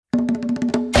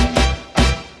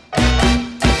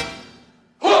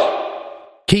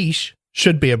Quiche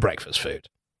should be a breakfast food.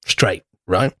 Straight,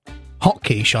 right? Hot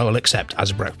quiche I will accept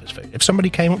as a breakfast food. If somebody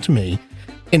came up to me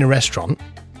in a restaurant,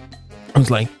 I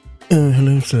was like,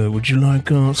 hello sir, would you like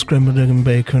scrambled egg and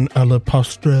bacon a la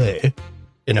pastre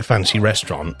in a fancy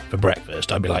restaurant for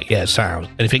breakfast? I'd be like, yeah, sounds.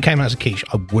 And if it came out as a quiche,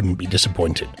 I wouldn't be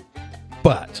disappointed.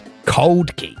 But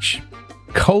cold quiche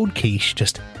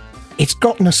just, it's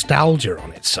got nostalgia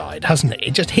on its side, hasn't it?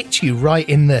 It just hits you right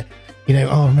in the,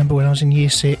 remember when I was in year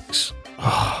 6?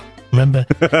 Oh, remember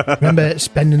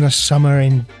spending a summer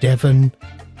in Devon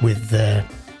with a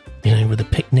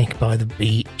picnic by the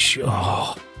beach.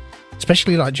 Oh,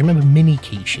 especially do you remember mini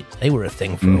quiches? They were a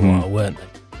thing for a while, weren't they?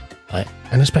 Right?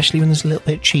 And especially when there's a little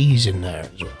bit of cheese in there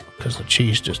as well, because the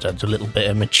cheese just adds a little bit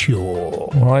of mature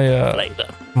flavour.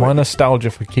 My nostalgia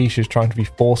for quiche is trying to be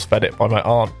force-fed it by my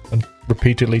aunt and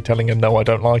repeatedly telling her, no, I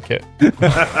don't like it.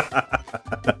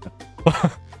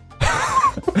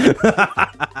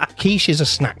 Quiche is a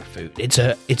snack food. It's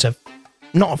a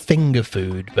not a finger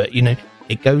food, but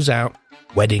it goes out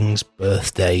weddings,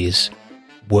 birthdays,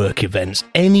 work events.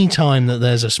 Any time that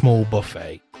there's a small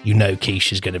buffet,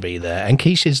 quiche is going to be there, and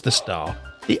quiche is the star,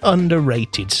 the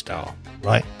underrated star,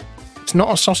 right? It's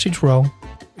not a sausage roll.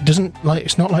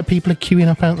 It's not like people are queuing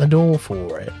up out the door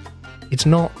for it. It's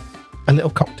not a little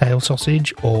cocktail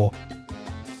sausage or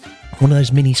one of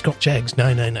those mini Scotch eggs.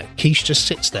 No. Quiche just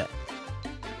sits there.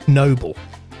 Noble.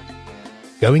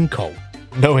 Going cold.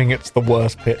 Knowing it's the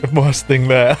worst thing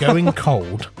there. Going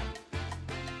cold.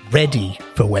 Ready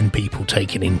for when people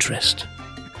take an interest.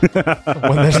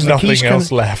 When there's nothing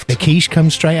else left. The quiche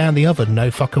comes straight out of the oven. No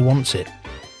fucker wants it.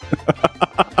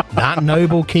 That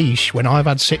noble quiche, when I've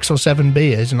had 6 or 7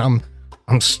 beers and I'm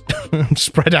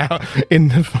spread out in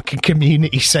the fucking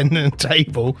community centre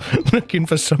table looking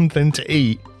for something to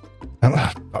eat.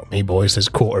 Fuck me, boys, there's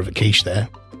a quarter of a quiche there.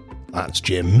 That's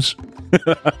Jim's.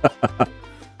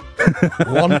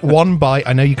 one bite.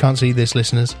 I know you can't see this,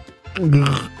 listeners.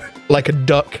 Like a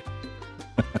duck.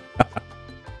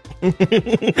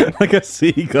 Like a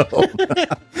seagull.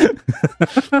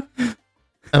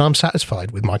 And I'm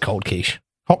satisfied with my cold quiche.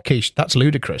 Hot quiche, that's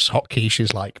ludicrous. Hot quiche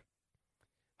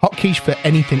for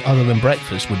anything other than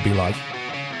breakfast would be like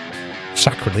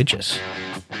sacrilegious.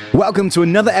 Welcome to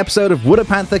another episode of Would a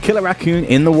Panther Kill a Raccoon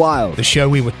in the Wild? The show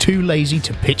we were too lazy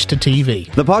to pitch to TV.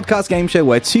 The podcast game show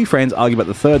where two friends argue about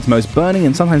the third's most burning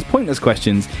and sometimes pointless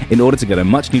questions in order to get a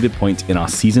much-needed point in our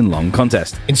season-long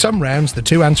contest. In some rounds, the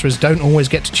two answerers don't always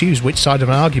get to choose which side of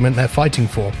an argument they're fighting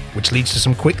for, which leads to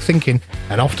some quick thinking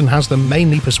and often has them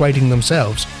mainly persuading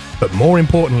themselves, but more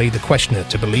importantly, the questioner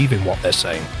to believe in what they're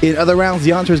saying. In other rounds,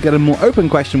 the answerers get a more open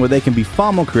question where they can be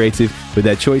far more creative with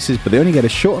their choices, but they only get a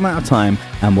short amount of time,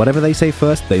 and whatever they say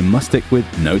first, they must stick with,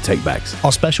 no takebacks.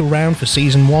 Our special round for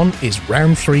Season 1 is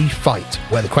Round 3 Fight,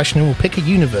 where the questioner will pick a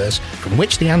universe from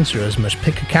which the answerers must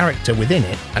pick a character within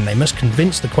it, and they must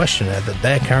convince the questioner that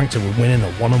their character will win in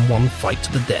a one-on-one fight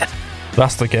to the death.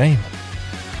 That's the game.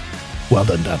 Well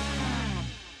done,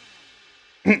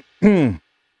 Dan.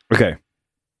 Okay.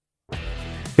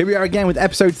 Here we are again with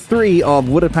episode 3 of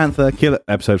Would a Panther Kill...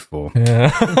 Episode 4.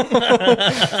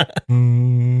 Yeah.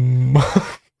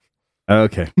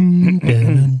 Okay.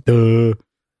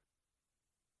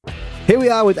 Here we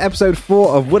are with episode 4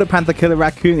 of Would a Panther Kill a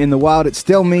Raccoon in the Wild. It's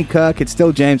still me, Kirk, it's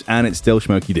still James, and it's still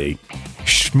Smokey D.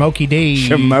 Smokey D.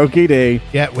 Smokey D.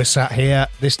 Yeah, we're sat here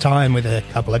this time with a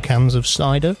couple of cans of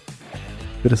cider.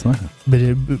 Bit of cider. Bit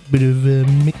of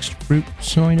mixed fruit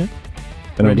cider.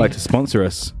 If anyone would like to sponsor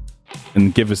us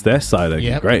and give us their cider,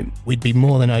 great. We'd be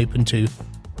more than open to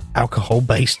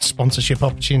alcohol-based sponsorship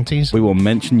opportunities. We will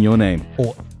mention your name.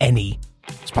 Or any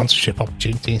sponsorship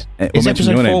opportunities. We'll Is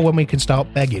episode 4 when we can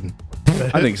start begging?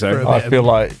 I think so. I feel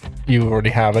like you already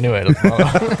have anyway.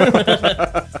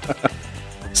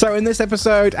 So in this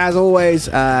episode, as always,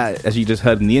 as you just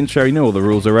heard in the intro, you know all the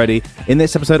rules already. In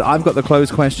this episode, I've got the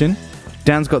closed question,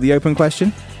 Dan's got the open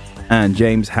question, and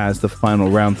James has the final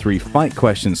round 3 fight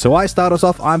question. So I start us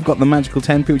off. I've got the magical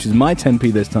 10p, which is my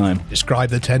 10p this time. Describe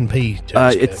the 10p.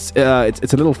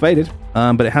 It's a little faded,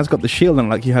 but it has got the shield on it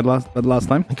like you had last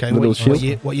time. Okay,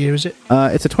 what year is it?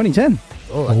 It's a 2010.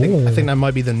 Oh, I think that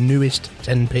might be the newest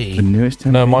 10p. The newest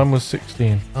 10p? No, mine was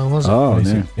 16. Oh, was it? Oh,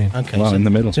 no. Okay, well, so, in the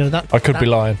middle. So I could be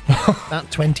lying.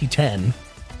 That 2010,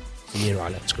 the year I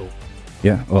left school.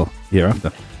 Yeah, well, year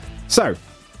after. So,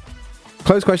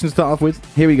 closed question to start off with.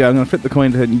 Here we go. I'm going to flip the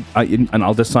coin and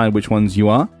I'll decide which ones you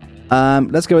are.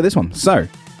 Let's go with this one. So,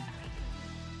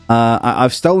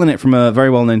 I've stolen it from a very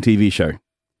well-known TV show.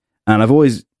 And I've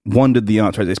always wondered the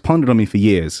answer. It's pondered on me for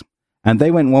years. And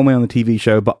they went one way on the TV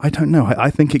show, but I don't know.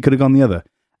 I think it could have gone the other.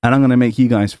 And I'm going to make you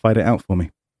guys fight it out for me.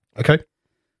 Okay.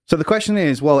 So the question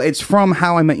is, well, it's from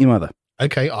How I Met Your Mother.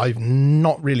 Okay, I've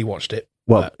not really watched it.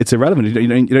 Well, it's irrelevant. You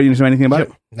don't know anything about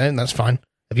it? No, that's fine.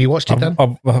 Have you watched it then?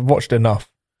 I've watched enough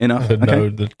Enough. to know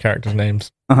the characters'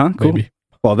 names. Cool. Maybe.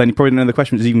 Well, then you probably know the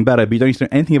question, which is even better, but you don't need to know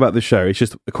anything about the show. It's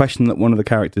just a question that one of the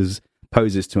characters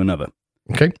poses to another.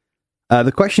 Okay.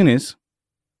 The question is,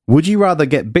 would you rather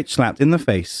get bitch slapped in the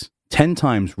face 10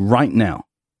 times right now,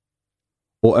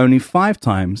 or only 5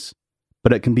 times,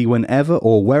 but it can be whenever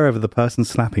or wherever the person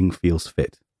slapping feels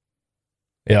fit?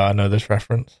 Yeah, I know this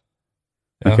reference.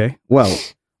 Yeah. Okay. Well,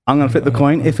 I'm going to flip the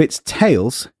coin. If it's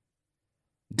tails,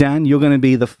 Dan, you're going to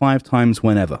be the 5 times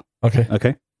whenever. Okay. Okay.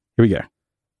 Here we go.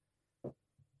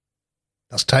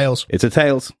 That's tails. It's a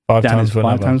tails. 5 Dan times is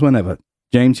whenever. 5 times whenever.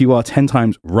 James, you are 10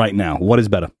 times right now. What is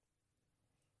better?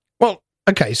 Well,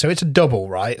 okay, so it's a double,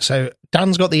 right? So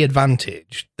Dan's got the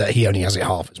advantage that he only has it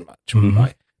half as much,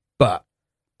 right? But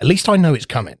at least I know it's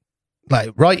coming.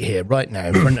 Like right here, right now,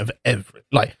 in front of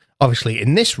obviously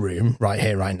in this room, right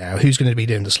here, right now, who's going to be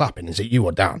doing the slapping? Is it you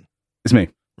or Dan? It's me.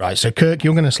 Right, so Kirk,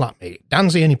 you're going to slap me.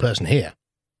 Dan's the only person here.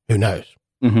 Who knows?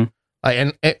 Mm-hmm.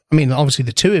 I mean, obviously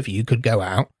the two of you could go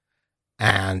out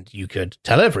and you could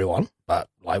tell everyone, but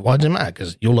like, why does it matter?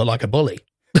 Because you'll look like a bully.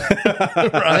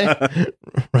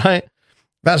 Right?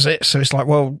 That's it. So it's like,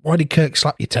 well, why did Kirk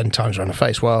slap you 10 times around the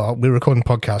face? Well, we're recording a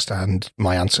podcast and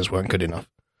my answers weren't good enough.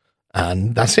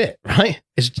 And that's it, right?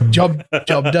 It's job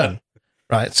done.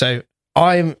 Right. So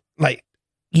I'm like,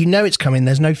 it's coming.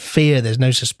 There's no fear. There's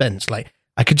no suspense. Like,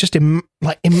 I could just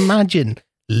imagine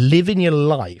living your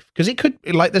life, because it could,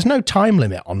 like, there's no time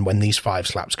limit on when these 5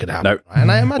 slaps could happen. Nope. Right?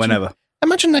 And I imagine, Whenever.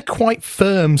 imagine they're quite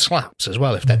firm slaps as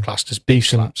well, if they're classed as big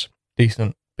slaps.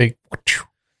 Decent. Big.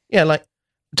 Yeah, like,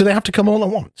 do they have to come all at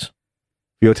once?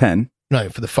 For your 10? No,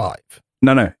 for the 5.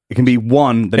 No. It can be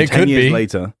 1, then It 10 could years be.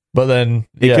 later. But then,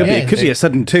 It could be a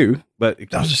sudden 2, but...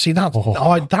 See,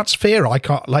 that's fear. I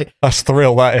can't, like... That's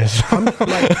thrill, that is. I'm,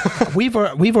 like,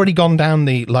 we've already gone down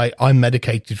the, like, I'm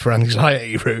medicated for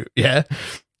anxiety route, yeah?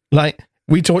 Like,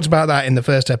 we talked about that in the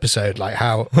first episode, like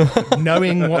how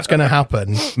knowing what's going to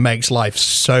happen makes life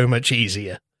so much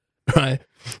easier, right?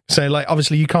 So, like,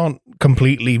 obviously you can't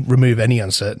completely remove any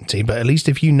uncertainty, but at least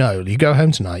if you know, you go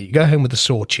home tonight, you go home with a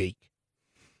sore cheek.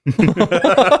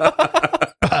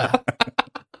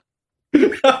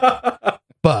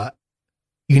 But,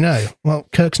 well,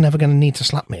 Kirk's never going to need to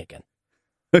slap me again.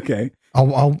 Okay.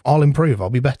 I'll improve. I'll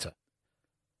be better.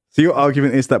 So your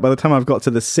argument is that by the time I've got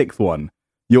to the 6th one,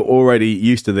 you're already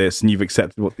used to this and you've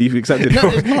accepted what you've accepted. No,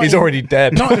 it's not He's even- already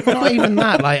dead. Not even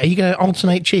that. Like, are you going to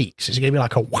alternate cheeks? Is it going to be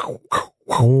like a wow, wow,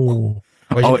 wow? Oh.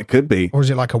 Or is It could be. or is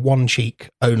it like a one cheek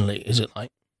only? Is it like?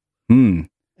 Hmm.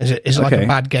 Is it like Okay. a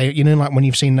bad game? You know, like when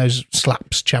you've seen those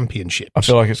slaps championships. I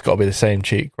feel like it's got to be the same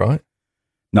cheek, right?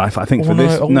 No, I think for Oh,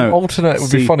 this, no. Alternate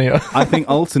would be See, funnier. I think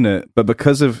alternate, but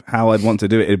because of how I'd want to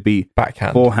do it, it'd be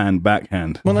Backhand. forehand,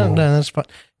 backhand. Well, no, that's fine.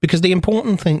 Because the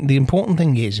important thing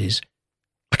is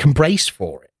I can brace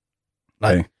for it.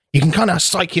 Like, Okay. you can kind of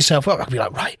psych yourself up. I can be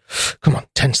like, right, come on,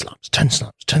 10 slaps, 10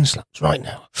 slaps, 10 slaps right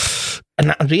now. And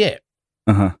that would be it.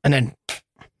 Uh-huh. And then,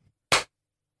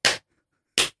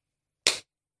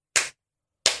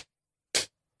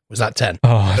 was that 10?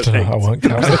 Oh, I don't know. I won't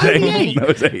count. Was that only 8? That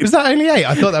was 8. Was that only 8?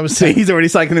 I thought that was See, 10. he's already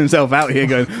psyching himself out here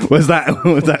going, was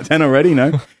that 10 already?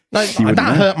 No. No, wouldn't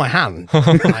that know. hurt my hand.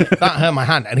 Like, that hurt my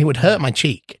hand, and it would hurt my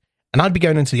cheek. And I'd be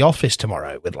going into the office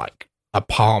tomorrow with like a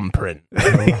palm print,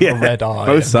 A red eye.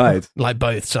 Both sides. like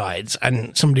both sides,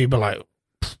 and somebody would be like,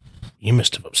 "You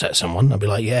must have upset someone." I'd be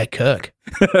like, "Yeah, Kirk."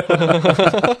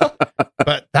 But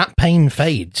that pain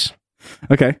fades.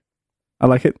 Okay. I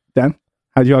like it. Dan,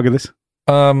 how do you argue this?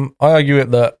 I argue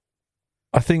it that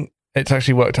I think it's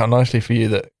actually worked out nicely for you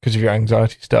that because of your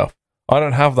anxiety stuff. I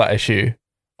don't have that issue.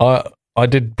 I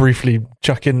did briefly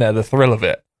chuck in there the thrill of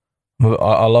it.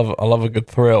 I love a good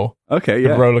thrill. Okay, Good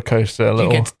yeah. roller coaster. A Do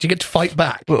little. you get to fight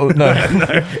back? little no.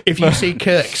 If you see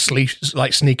Kirk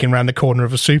sneaking around the corner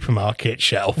of a supermarket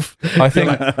shelf, I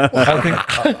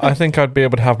think I'd be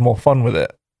able to have more fun with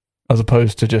it as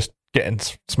opposed to just getting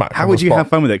smacked. How on would the you spot. have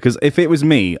fun with it? Because if it was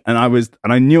me and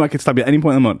I knew I could stab you at any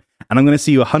point in the month, and I'm going to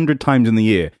see you 100 times in the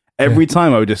year, every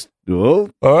time I would just,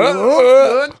 But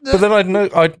then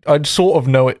I'd sort of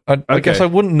know it. I guess Okay. I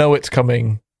wouldn't know it's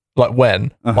coming, like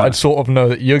when, but Uh-huh. I'd sort of know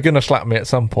that you're going to slap me at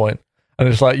some point, and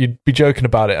it's like you'd be joking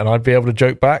about it, and I'd be able to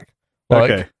joke back, like,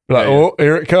 Okay. be like, Yeah, yeah. oh,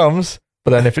 here it comes.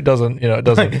 But then if it doesn't, it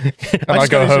doesn't, and I just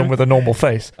go got this- home with a normal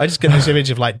face. I just get this image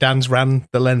of like Dan's ran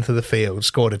the length of the field,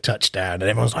 scored a touchdown, and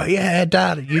everyone's like, "Yeah,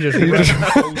 Dad!" And you just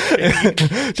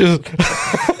just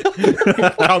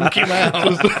Conk him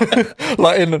out.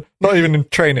 Like not even in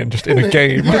training, just in a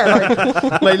game.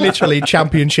 Like literally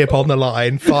championship on the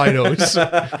line, finals.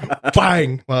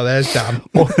 Bang! Well, there's Dan.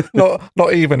 Or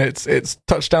not even. It's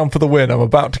touchdown for the win. I'm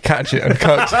about to catch it, and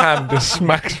Kirk's hand just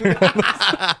smacks me.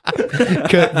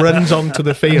 Kirk runs onto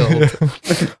the field.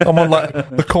 I'm on like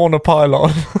the corner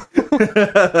pylon.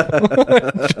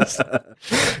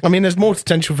 I mean, there's more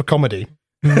potential for comedy.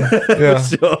 Yeah,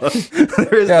 Sure.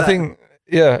 There is I that. think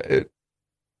it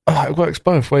works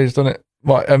both ways, doesn't it?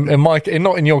 Right,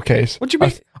 not in your case. What do you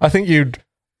mean? I think you'd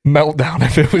melt down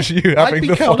if it was you I'd having be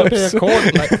the curled up in a fives.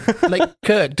 corner. Like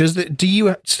Kirk, do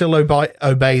you still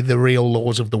obey the real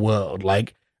laws of the world?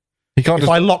 Like, You can't if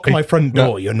just I lock my front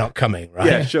door, you're not coming, right?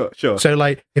 Yeah, sure. So,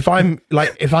 like, if I'm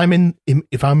in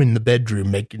the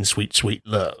bedroom making sweet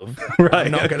love, Right,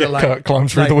 I'm not gonna okay. like Kirk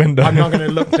climbs through like, the window. I'm not gonna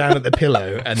look down at the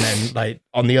pillow and then like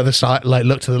on the other side, like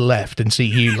look to the left and see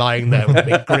you lying there with a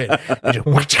big grin.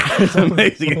 And just, As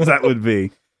amazing as that would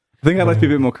be. I think I'd like to be a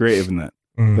bit more creative in that.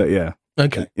 But yeah.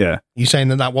 okay, Yeah. you saying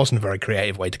that wasn't a very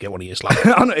creative way to get one of your slaps?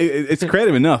 I know, it's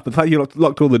creative enough, but the fact you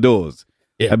locked all the doors.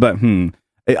 Yeah. But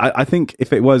I think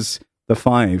if it was the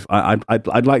 5,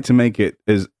 I'd like to make it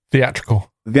as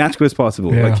Theatrical. as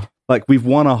possible. Yeah. Like we've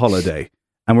won a holiday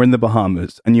and we're in the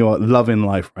Bahamas and you're loving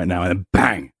life right now, and then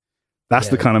bang, that's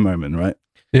the kind of moment, right?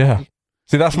 Yeah.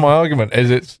 See, that's my argument. Is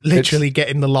it's Literally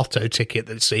getting the lotto ticket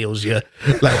that seals you.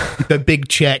 Like the big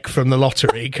check from the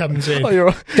lottery comes in. Oh, you're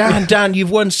right. Dan,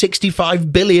 you've won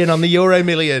 65 billion on the Euro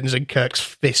Millions, and Kirk's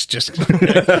fist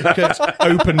Kirk's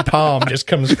open palm just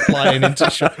comes flying into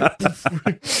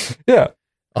Yeah.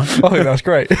 I think that's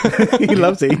great. He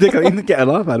loves it. He didn't get a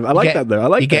laugh out of it. I like that though. I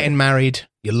like you're that. getting married.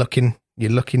 You're looking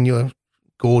your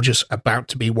gorgeous, about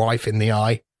to be wife in the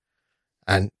eye,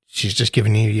 and she's just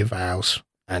giving you your vows,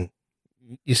 and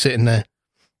you're sitting there.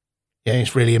 Yeah,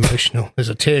 it's really emotional. There's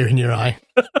a tear in your eye,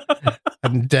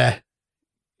 and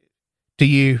do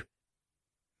you,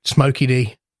 Smokey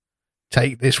D,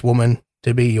 take this woman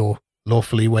to be your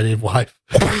lawfully wedded wife?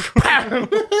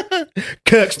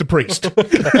 Kirk's the priest.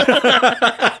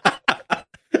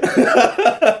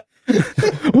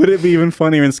 Would it be even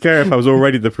funnier and scarier if I was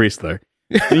already the priest though?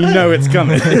 You know it's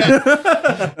coming.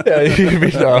 Yeah, you'd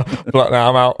be like, now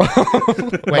I'm out.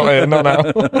 Not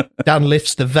now. Dan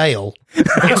lifts the veil.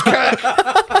 It's Kirk.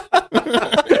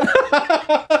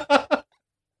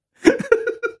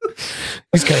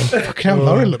 He's going, fucking hell,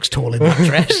 Lauren looks tall in that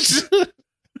dress.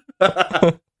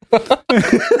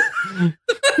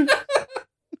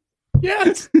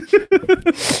 Yes.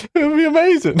 It would be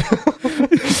amazing.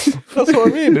 That's what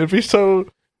I mean. It'd be so.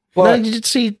 No, Like, you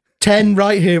see 10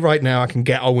 right here, right now. I can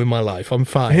get on with my life. I'm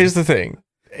fine. here's the thing.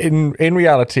 In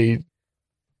reality,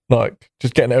 like,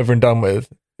 just getting it over and done with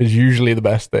is usually the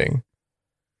best thing.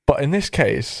 But in this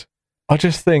case, I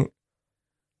just think,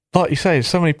 like you say, there's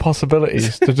so many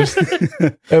possibilities to just.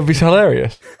 It would be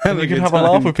hilarious. Have a You can good have a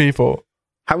laugh time. with people.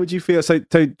 How would you feel? So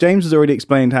James has already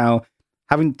explained how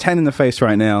having 10 in the face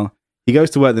right now, he goes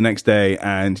to work the next day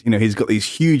and, he's got these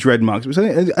huge red marks, which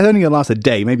only going to last a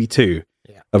day, maybe 2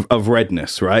 of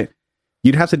redness, right?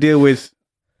 You'd have to deal with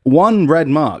 1 red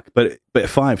mark, but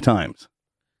 5 times.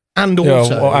 And Yeah,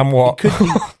 also, well, and what?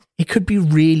 It could be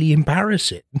really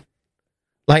embarrassing.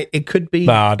 Like, it could be...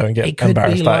 Nah, I don't it get could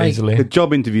embarrassed be that like- easily. The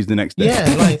job interviews the next day.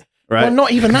 Yeah, like... Right. Well,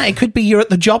 not even that. It could be you're at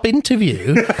the job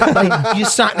interview. Like, you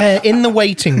sat there in the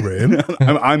waiting room.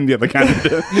 I'm the other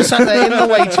candidate. You sat there in the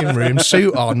waiting room,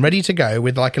 suit on, ready to go,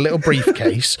 with like a little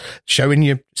briefcase showing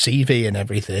your CV and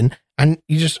everything. And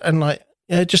you just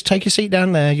just take your seat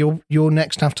down there. You're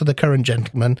next after the current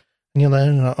gentleman. And you're there.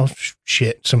 And like, oh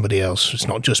shit, somebody else. It's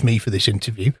not just me for this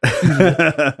interview.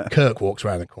 Kirk walks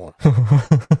around the corner.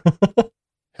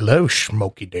 Hello,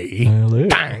 Smokey D. Hello.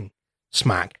 Bang,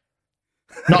 smack.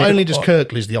 Not only does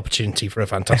Kirk lose the opportunity for a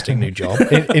fantastic new job,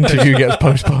 Interview gets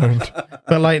postponed.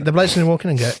 but like the bloke's going to walk in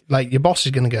and go, like, your boss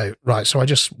is going to go, right, so I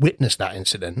just witnessed that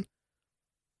incident.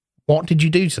 What did you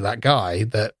do to that guy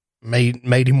that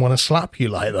made him want to slap you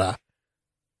like that?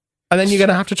 And then you're going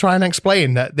to have to try and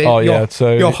explain that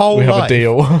So your whole we have life, a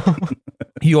deal.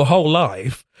 your whole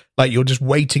life, like you're just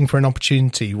waiting for an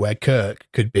opportunity where Kirk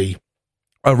could be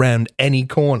around any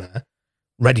corner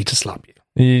ready to slap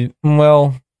you.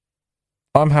 Well,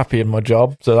 I'm happy in my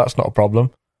job, so that's not a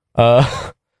problem.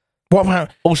 What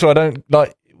about... Also, I don't,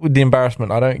 like, with the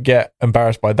embarrassment, I don't get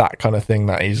embarrassed by that kind of thing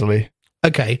that easily.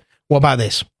 Okay, what about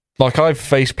this? Like, I've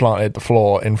face planted the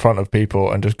floor in front of people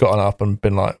and just gotten up and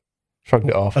been like, shrugged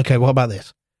it off. Okay, what about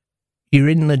this? You're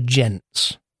in the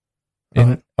gents.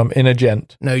 Right? I'm in a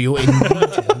gent. No, you're in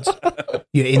the gents.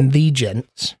 You're in the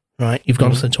gents, right? You've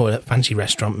gone to the toilet, fancy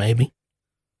restaurant maybe.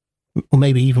 Or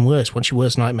maybe even worse, what's your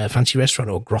worst nightmare? Fancy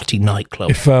restaurant or grotty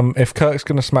nightclub? If Kirk's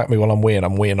going to smack me while I'm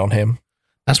weeing on him.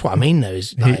 That's what I mean, though.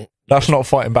 Is like, that's not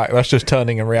fighting back. That's just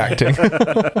turning and reacting.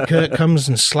 Kirk comes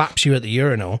and slaps you at the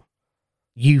urinal.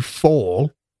 You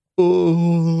fall.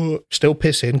 Still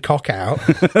pissing, cock out.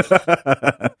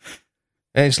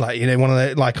 And it's like, one of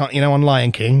the, like, on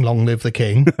Lion King, Long Live the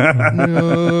King.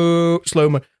 No,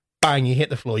 slow-mo. Bang, you hit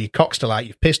the floor. Your cock's still out.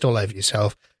 You've pissed all over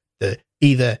yourself.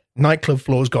 Either nightclub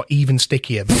floors got even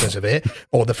stickier because of it,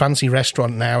 or the fancy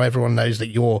restaurant now, everyone knows that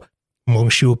you're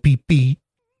Monsieur Pee-Pee.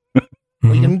 What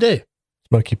are you going to do?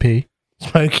 Smoky P.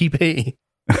 Smoky P.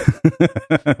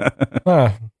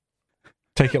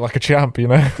 Take it like a champ,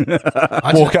 own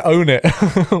it.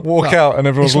 Walk Well, out and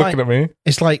everyone's looking at me.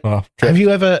 It's like, Oh, have you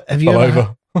ever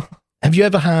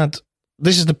had,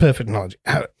 this is the perfect knowledge,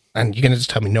 and you're going to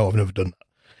just tell me, no, I've never done that.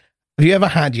 Have you ever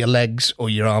had your legs or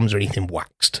your arms or anything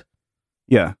waxed?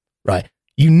 Yeah. Right.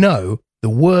 The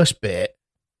worst bit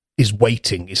is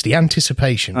waiting. It's the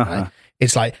anticipation, right?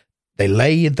 It's like they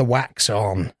lay the wax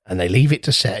on and they leave it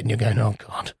to set and you're going, oh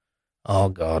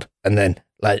God. And then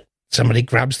like somebody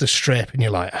grabs the strip and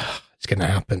you're like, it's going to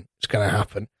happen.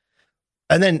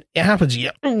 And then it happens.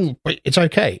 But it's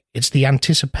okay. It's the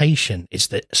anticipation. It's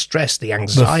the stress, the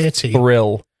anxiety. The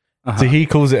thrill. See, he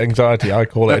calls it anxiety. I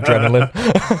call it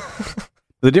adrenaline.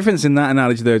 The difference in that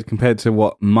analogy, though, compared to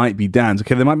what might be Dan's,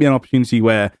 okay, there might be an opportunity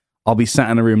where I'll be sat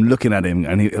in a room looking at him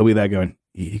and he'll be there going,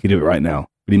 he could do it right now,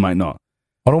 but he might not.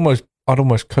 I'd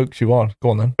almost coax you on. Go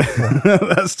on then.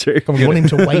 That's true. You want him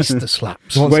to waste the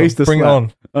slaps. Bring it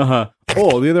on.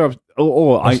 Or the other,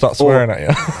 I'll start swearing at you.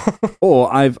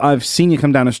 Or I've seen you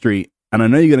come down the street and I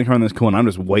know you're going to come around this corner. I'm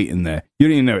just waiting there. You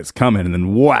don't even know it's coming, and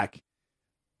then whack.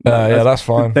 Yeah, that's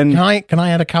fine. Then Can I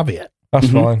add a caveat? That's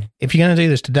fine. If you're going to do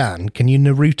this to Dan, can you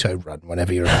Naruto run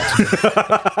whenever you're out?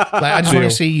 I just want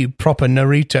to see you proper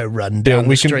Naruto run down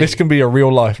the street. This can be a real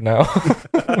life now.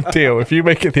 Deal. If you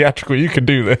make it theatrical, you can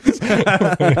do this.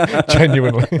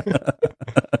 Genuinely.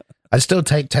 I'd still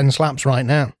take 10 slaps right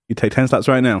now. You take 10 slaps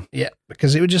right now? Yeah,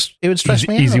 because it would stress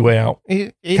me out. Easy way out.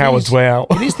 Coward's way out.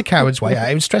 It is the coward's way out.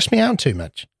 It would stress me out too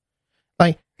much.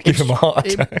 Like, give him a heart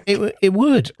attack. It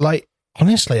would. Like,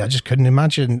 honestly, I just couldn't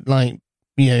imagine, like,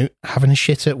 having a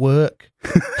shit at work.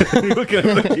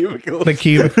 The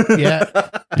cubicle, yeah.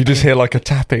 You just hear like a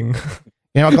tapping.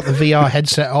 I got the VR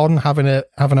headset on, having a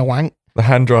wank. The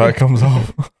hand dryer comes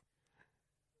off.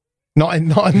 Not in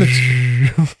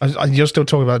the. You're still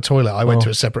talking about the toilet. I went to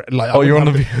a separate. Like, you're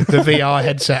on the VR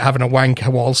headset having a wank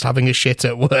whilst having a shit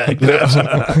at work.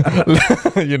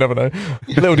 You never know.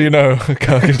 Little do you know,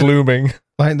 Kirk is looming.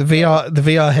 Like the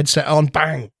VR headset on,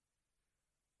 bang.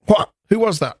 What? Who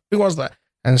was that?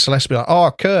 And Celeste would be like, "Oh,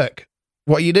 Kirk,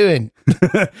 what are you doing?"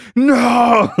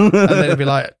 No. And then it'd be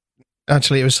like,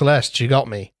 "Actually, it was Celeste. She got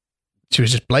me. She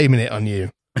was just blaming it on you."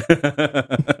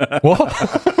 What?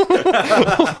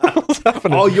 What's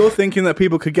happening? Oh, you're thinking that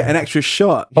people could get an extra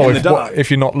shot in the dark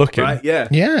if you're not looking, right?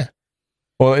 Yeah.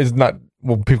 Well, isn't that?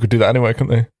 Well, people could do that anyway, couldn't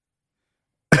they?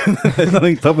 There's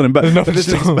nothing stopping him, but there's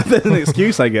an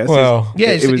excuse, I guess. Well,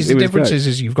 the difference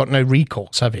is you've got no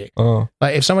recourse, have you? Oh.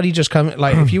 Like if somebody just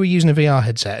if you were using a VR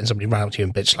headset and somebody ran up to you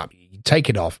and bitch slapped you, you'd take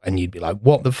it off and you'd be like,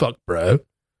 "What the fuck, bro?"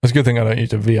 It's a good thing I don't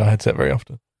use a VR headset very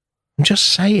often. I'm just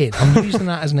saying. I'm using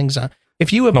that as an example.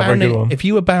 If you were bound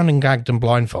and gagged and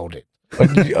blindfolded, a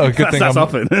good thing. That's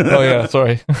often. Oh yeah,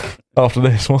 sorry. After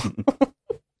this one.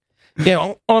 Yeah,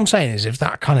 all I'm saying is if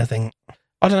that kind of thing,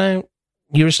 I don't know,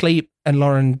 you're asleep and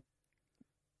Lauren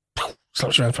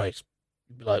slaps you around the face.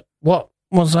 You'd be like,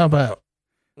 what's that about?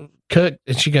 Kirk,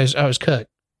 and she goes, "Oh, it's Kirk."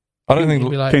 I don't think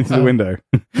like, came to the window.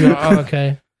 You're like, "Oh,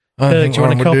 okay." I don't think do you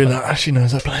want Lauren to would do that. She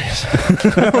knows that place.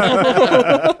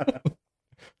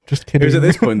 Just kidding. It was at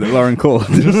this point that Lauren called.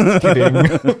 Just kidding.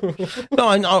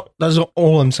 No, that's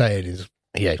all I'm saying is,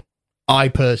 I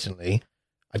personally,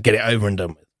 I'd get it over and done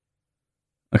with.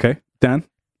 Okay, Dan,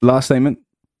 last statement.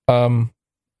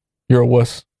 You're a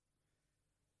wuss.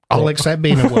 I'll accept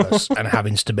being a wuss and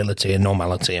having stability and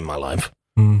normality in my life.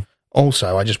 Mm.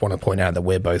 Also, I just want to point out that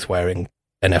we're both wearing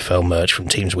NFL merch from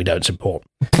teams we don't support.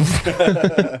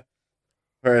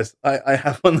 Whereas I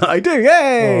have one that I do.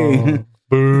 Yay! Oh,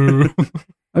 boo.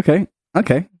 Okay.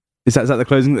 Is that the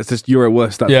closing? That's just you're a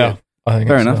wuss. That's yeah. it. I think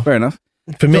Fair enough.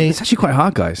 For me, it's actually quite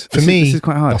hard, guys. For me, this is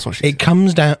quite hard. That's what she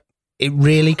it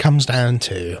really comes down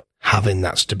to having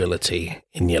that stability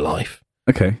in your life.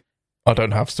 Okay. I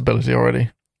don't have stability already.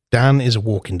 Dan is a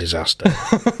walking disaster.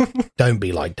 Don't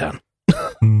be like Dan.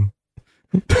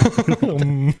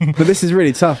 But this is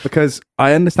really tough because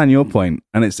I understand your point,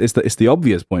 and it's the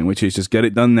obvious point, which is just get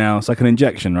it done now. It's like an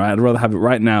injection, right? I'd rather have it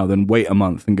right now than wait a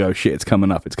month and go, shit, it's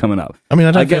coming up. I mean,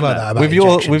 I don't feel like that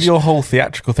about with your whole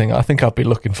theatrical thing. I think I'd be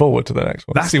looking forward to the next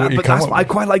one. I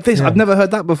quite like this. Yeah. I've never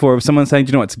heard that before of someone saying, "Do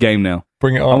you know what? It's a game now.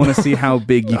 Bring it on. I want to see how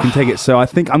big you can take it." So I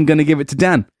think I'm going to give it to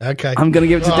Dan. Okay, I'm going to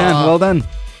give it to Dan. Well done.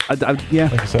 Yeah,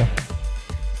 thank you, sir.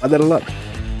 I let it luck.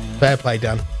 Fair play,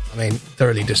 Dan. I mean,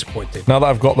 thoroughly disappointed. Now that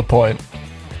I've got the point.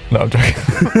 No, I'm joking.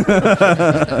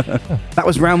 That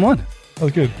was round 1. That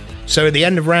was good. So at the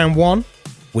end of round 1,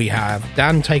 we have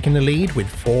Dan taking the lead with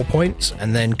 4 points,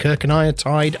 and then Kirk and I are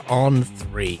tied on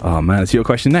 3. Oh man, it's your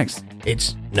question next.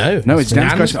 It's it's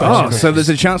Dan's question. Oh, so there's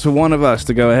a chance for one of us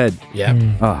to go ahead. Yeah.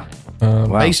 Wow.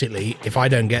 Basically, if I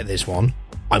don't get this one,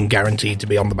 I'm guaranteed to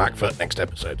be on the back foot next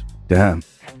episode. Damn.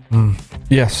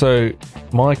 Yeah. So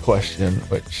my question,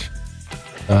 which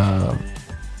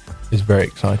is very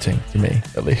exciting to me,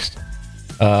 at least.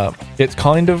 It's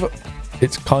kind of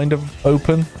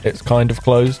open. It's kind of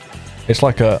closed. It's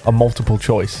like a multiple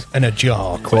choice And a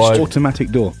jar. Automatic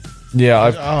door. Yeah.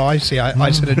 I see.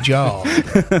 I said a jar.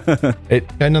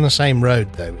 Going on the same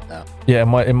road though with that. Yeah.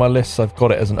 In my lists, I've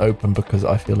got it as an open because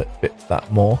I feel it fits that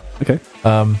more. Okay.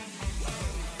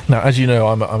 Now, as you know,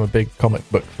 I'm a big comic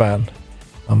book fan.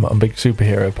 I'm a big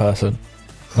superhero person.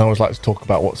 I always like to talk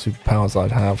about what superpowers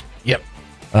I'd have. Yep.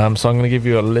 So I'm going to give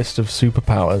you a list of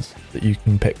superpowers that you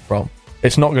can pick from.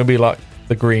 It's not going to be like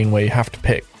the green where you have to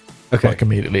pick like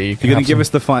immediately. You're going to give us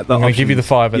the 5. I'm going to give you the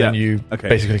 5 and then you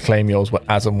basically claim yours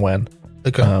as and when.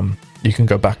 Okay. You can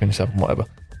go back on yourself and whatever.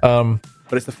 But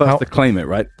it's the first to claim it,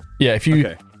 right? Yeah.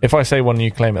 If I say one and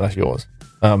you claim it, that's yours.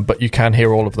 But you can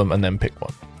hear all of them and then pick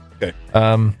one. Okay.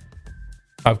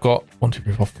 I've got 1, 2,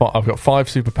 3, 4, 5. I've got 5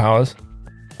 superpowers.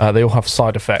 They all have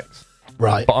side effects.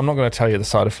 Right. But I'm not going to tell you the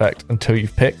side effect until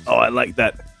you've picked. Oh, I like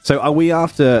that. So are we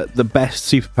after the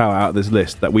best superpower out of this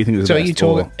list that we think is the best?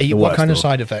 So what kind of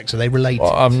side effects? Are they related?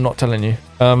 Well, I'm not telling you.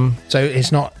 So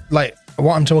it's not like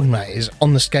what I'm talking about is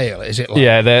on the scale. Is it like...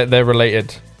 Yeah, they're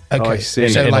related. Okay. I see.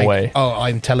 So in like, a way. oh,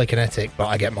 I'm telekinetic, but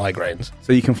I get migraines.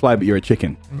 So you can fly, but you're a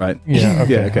chicken, right? Yeah,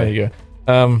 okay. Yeah, okay. There you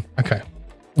go. Okay.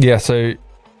 Yeah, so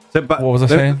but what was I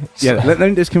saying? Yeah, let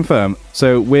me just confirm.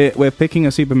 So we're picking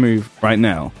a super move right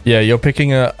now. Yeah, you're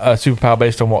picking a superpower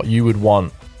based on what you would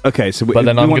want. Okay, so we I'm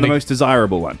want the most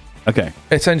desirable one. Okay.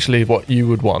 Essentially what you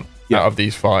would want out of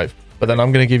these 5. But then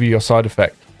I'm going to give you your side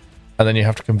effect, and then you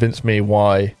have to convince me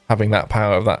why having that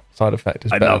power of that side effect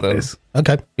is better than this.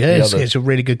 Okay. Yeah, it's a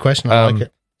really good question. I like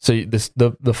it. So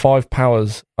the 5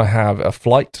 powers I have are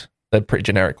flight. They're pretty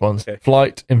generic ones. Okay.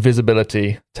 Flight,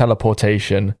 invisibility,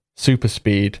 teleportation, super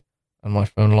speed, and my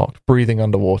phone locked. Breathing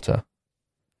underwater.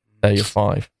 They're your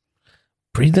 5.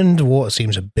 Breathing underwater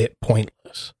seems a bit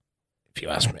pointless, if you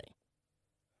ask me.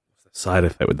 What's the side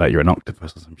effect with that? You're an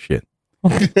octopus or some shit.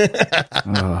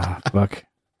 Oh, fuck.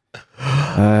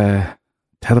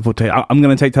 Teleportation. I'm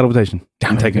going to take teleportation.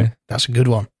 Damn, I'm taking it. That's a good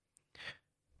one.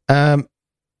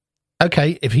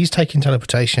 Okay, if he's taking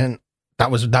teleportation, that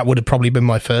would have probably been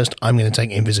my first. I'm going to take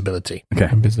invisibility. Okay,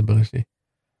 invisibility.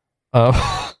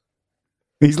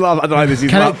 He's laughing. I don't know this.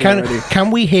 He's laughing already.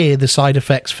 Can we hear the side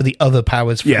effects for the other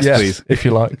powers? Yes, please, if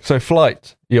you like. So,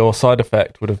 flight. Your side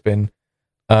effect would have been,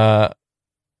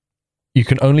 you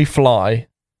can only fly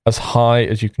as high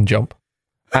as you can jump,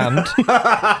 and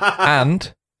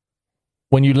and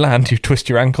when you land, you twist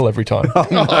your ankle every time.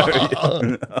 Oh,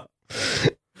 no.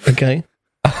 Okay.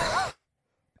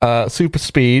 Super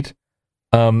speed.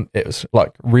 It was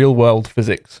like real world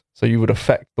physics, so you would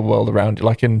affect the world around you.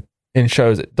 Like in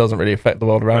shows, it doesn't really affect the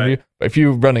world around you. But if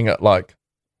you're running at like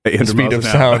the speed of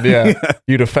sound,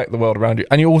 you'd affect the world around you.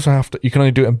 And you also have to. You can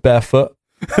only do it in barefoot,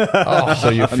 so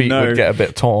your feet would get a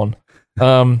bit torn.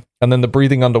 And then the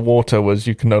breathing underwater was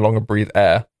you can no longer breathe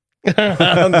air.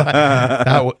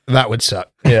 that would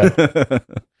suck. Yeah.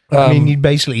 I mean, you'd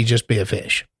basically just be a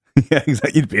fish. Yeah,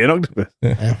 exactly. You'd be an octopus.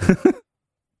 Yeah.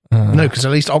 No, because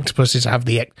at least octopuses have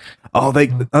the...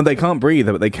 they can't breathe,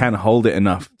 but they can hold it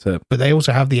enough to... But they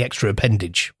also have the extra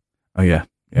appendage. Oh, yeah.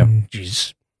 Yeah.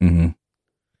 Jeez.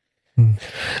 Mm-hmm.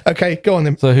 Okay, go on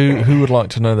then. So who would like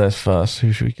to know theirs first?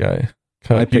 Who should we go?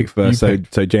 Kurt, I pick first, so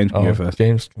James can go first.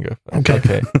 James can go first.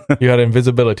 Okay. You had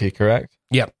invisibility, correct?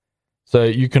 Yep. So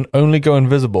you can only go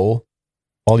invisible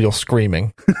while you're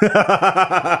screaming.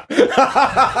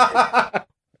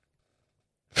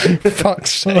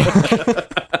 Fuck's sake.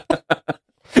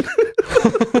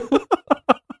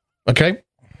 Okay.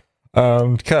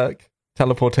 Kirk,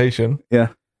 teleportation. Yeah.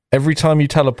 Every time you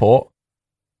teleport,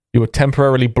 you are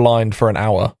temporarily blind for an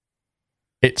hour.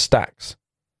 It stacks.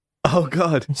 Oh,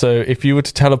 God. So if you were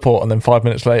to teleport and then 5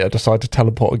 minutes later decide to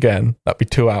teleport again, that'd be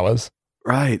 2 hours.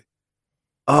 Right.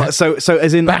 Oh, so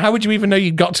as in... But how would you even know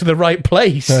you got to the right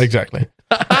place? Exactly.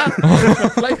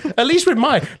 Like, at least with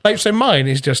mine, like, so mine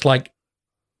is just like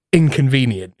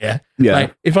inconvenient. Yeah. Yeah.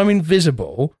 Like, if I'm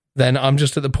invisible, then I'm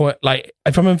just at the point. Like,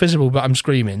 if I'm invisible but I'm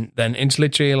screaming, then it's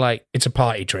literally like it's a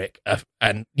party trick,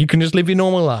 and you can just live your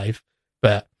normal life,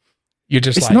 but you're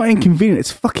just It's like, not inconvenient.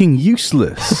 It's fucking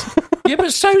useless. yeah,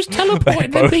 but so's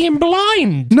teleporting and being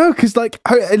blind. No, because like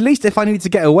at least if I needed to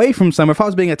get away from somewhere, if I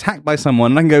was being attacked by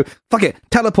someone, I can go, fuck it,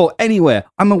 teleport anywhere.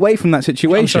 I'm away from that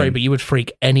situation. I'm sorry, but you would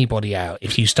freak anybody out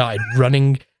if you started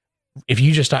running. If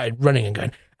you just started running and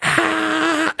going,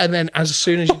 ah, and then as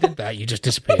soon as you did that, you just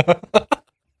disappeared.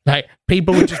 Like,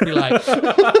 people would just be like,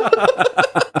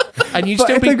 and you'd But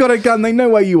still if be. they've got a gun, they know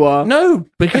where you are. No,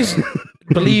 because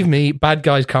believe me, bad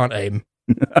guys can't aim.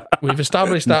 We've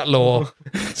established that law.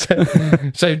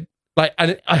 So like,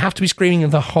 and I have to be screaming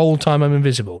the whole time I'm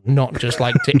invisible, not just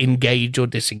like to engage or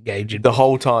disengage. The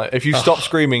whole time. If you stop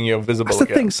screaming, you're visible That's the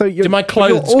again. thing. So you're, Do my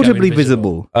clothes you're go audibly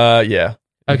invisible? visible. Yeah.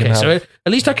 You Okay, can so have-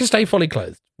 at least I can stay fully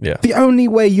clothed. yeah. The only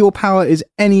way your power is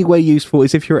any way useful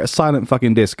is if you're at a silent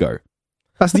fucking disco.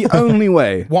 That's the only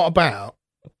way. What about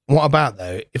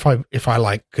though? If I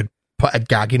like could put a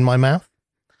gag in my mouth,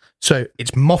 so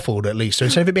it's muffled at least. So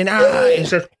instead of it being it's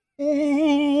just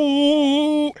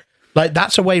like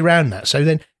that's a way around that. So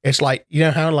then it's like, you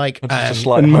know how like Just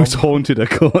like And most haunted are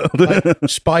called. like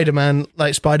Spider-Man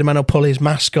will pull his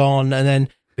mask on and then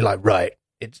be like, right,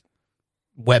 it's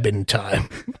webbing time.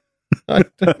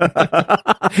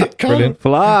 Brilliant.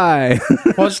 Fly.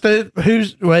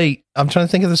 Wait, I'm trying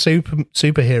to think of the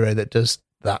superhero that does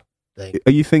that thing.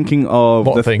 Are you thinking of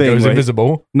What the thing? thing Goes where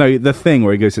invisible? No, the thing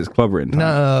where he goes to his clobber in time.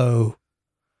 No.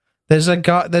 There's a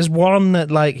guy. There's one that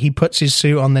like he puts his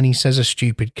suit on, then he says a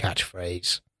stupid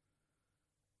catchphrase.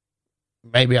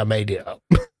 Maybe I made it up,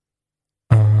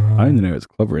 I only know it's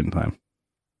clobber in time.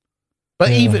 but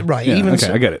Yeah. even right, Yeah, even okay,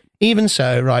 so, I get it. even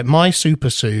so, right. My super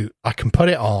suit, I can put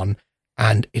it on,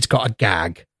 and it's got a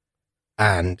gag,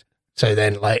 and so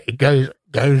then like it goes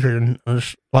in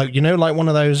like, you know, like one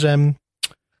of those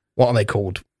what are they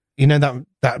called? You know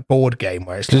that board game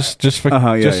where it's Just for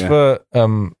yeah. for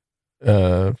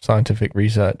scientific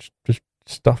research, just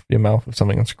stuff your mouth with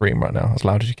something and scream right now as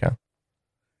loud as you can.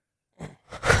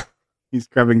 He's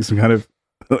grabbing some kind of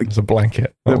It's a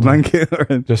blanket. a blanket or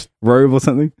a Just robe or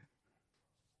something.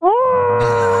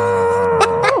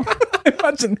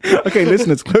 Imagine. Okay,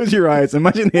 listeners, close your eyes.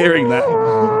 Imagine hearing that.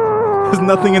 There's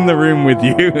nothing in the room with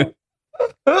you.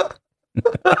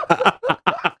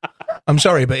 I'm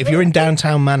sorry, but if you're in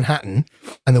downtown Manhattan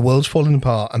and the world's falling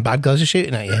apart and bad guys are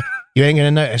shooting at you, you ain't going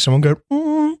to notice someone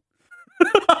go,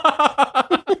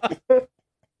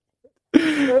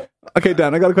 Okay,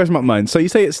 Dan, I got a question about mine. So you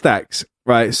say it stacks,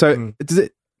 right? So does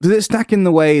it stack in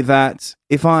the way that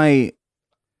if I've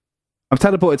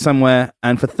teleported somewhere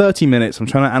and for 30 minutes I'm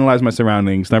trying to analyze my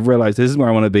surroundings and I've realized this is where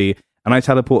I want to be and I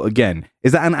teleport again?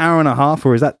 Is that an hour and a half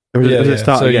or does it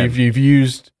start so again? you've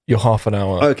used your half an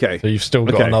hour. Okay. So you've still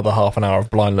got Okay. another half an hour of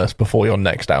blindness before your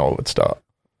next hour would start.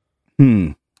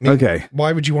 Okay.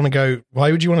 why would you want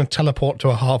to teleport to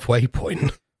a halfway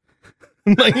point?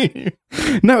 Like,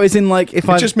 No, it's in like if it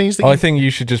I just means that I think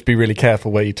you should just be really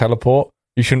careful where you teleport.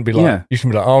 You shouldn't be like, Yeah. you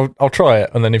shouldn't be like, I'll try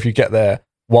it. And then if you get there,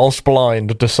 whilst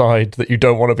blind, decide that you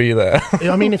don't want to be there.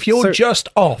 I mean, if you're So- just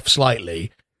off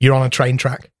slightly, you're on a train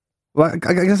track. Well,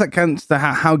 I guess that counts to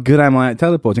how good am I at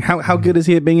teleporting? How good is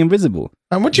he at being invisible?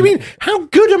 And what do you mean? How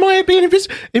good am I at being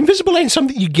invisible? Invisible ain't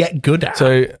something you get good at.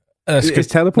 So It's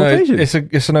teleportation. No,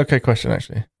 it's an okay question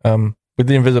actually. With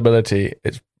the invisibility,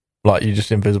 it's like you're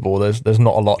just invisible. There's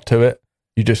not a lot to it.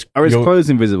 You just Are his you're-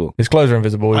 clothes invisible? his clothes are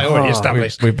invisible. I already We've-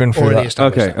 established. We've been through Already that.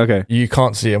 established. Okay. You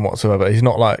can't see him whatsoever. He's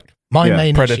not like My Yeah.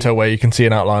 main Predator issue, where you can see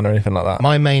an outline or anything like that.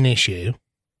 my main issue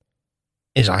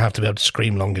is I have to be able to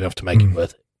scream long enough to make it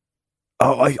worth it.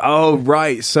 Oh,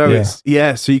 right. So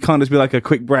Yeah. So you can't just be like a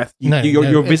quick breath. No, You're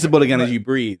no, visible again as you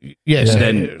breathe. Yes.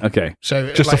 Then okay.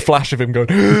 So Just like, a flash of him going.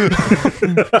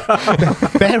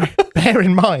 bear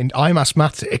in mind, I'm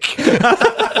asthmatic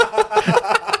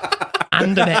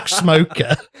and an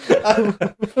ex-smoker.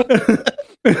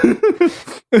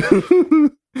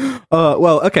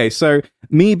 Well, okay. So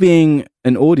me being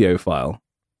an audiophile,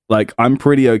 like I'm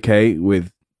pretty okay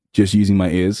with just using my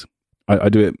ears. I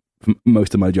do it for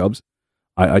most of my jobs.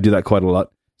 I do that quite a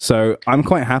lot. So I'm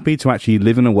quite happy to actually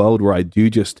live in a world where I do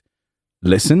just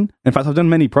listen. In fact, I've done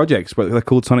many projects where they're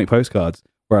called Sonic Postcards,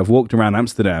 where I've walked around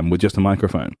Amsterdam with just a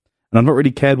microphone. And I've not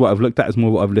really cared what I've looked at, as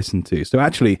more what I've listened to. So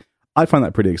actually, I find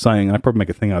that pretty exciting. I'd probably make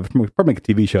a thing out of it. Probably make a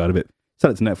TV show out of it. Sell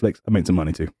it to Netflix. I'd make some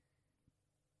money too.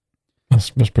 That's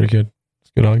pretty good.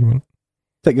 It's a good argument.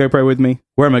 Take GoPro with me.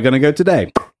 Where am I going to go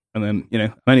today? And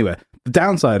then, anywhere. The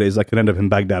downside is I could end up in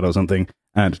Baghdad or something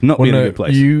and not be in a good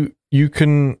place. You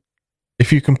can,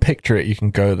 if you can picture it, you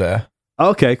can go there.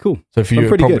 Okay, cool. So if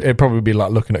it'd probably be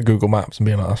like looking at Google Maps and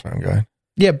being like, that's where I'm going.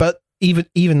 Yeah, but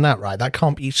even that, right? That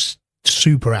can't be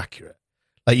super accurate.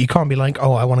 Like, you can't be like,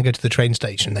 oh, I want to go to the train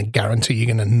station, and then guarantee you're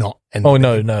going to not end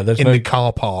up there's in the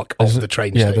car park of the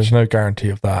train station. Yeah, there's no guarantee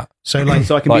of that. So, like,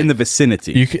 so I can be in the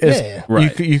vicinity.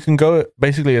 You can go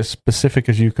basically as specific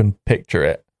as you can picture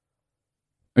it.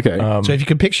 Okay. So if you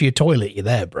can picture your toilet, you're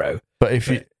there, bro. But if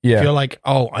if you're like,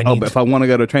 but if I want to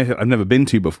go to a train station I've never been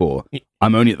to before,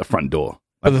 I'm only at the front door.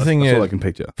 But the thing is, all I can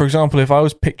picture. For example, if I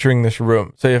was picturing this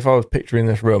room,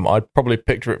 I'd probably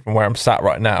picture it from where I'm sat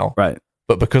right now. Right.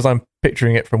 But because I'm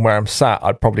picturing it from where I'm sat,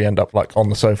 I'd probably end up like on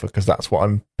the sofa because that's what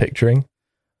I'm picturing.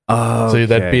 Oh, so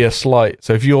there'd be a slight.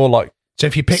 So if you're like,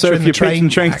 if you're picturing the train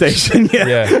station,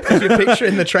 yeah. If you're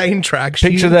picturing the train tracks,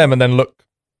 picture them and then look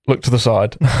to the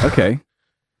side. Okay.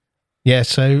 Yeah.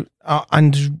 So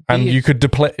and you could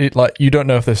deplete it, like you don't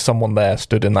know if there's someone there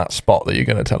stood in that spot that you're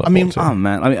going to teleport to. Oh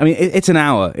man, I mean, it's an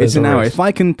hour. It's an hour. If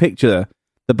I can picture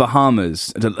the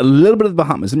Bahamas, a little bit of the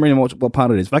Bahamas, I don't really know what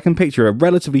part it is. If I can picture a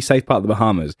relatively safe part of the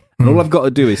Bahamas, and all I've got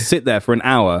to do is sit there for an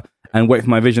hour and wait for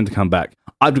my vision to come back,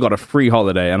 I've got a free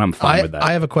holiday, and I'm fine with that.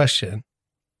 I have a question.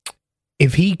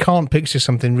 If he can't picture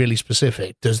something really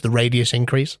specific, does the radius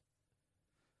increase?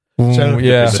 So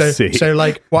yeah. So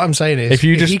like what I'm saying is, if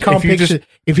he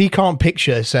can't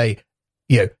picture, say,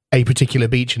 a particular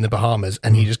beach in the Bahamas,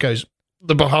 and he just goes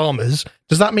the Bahamas,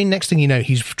 does that mean next thing you know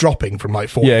he's dropping from like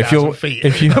 4,000 feet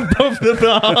above the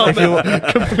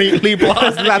Bahamas, completely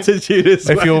blind? Latitude is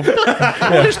well,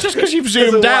 it's just because you've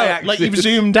zoomed out, like you've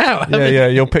zoomed out. Yeah,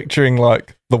 you're picturing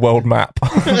like the world map,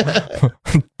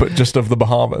 but just of the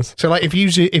Bahamas. So like if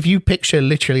you picture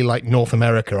literally like North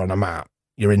America on a map,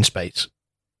 you're in space.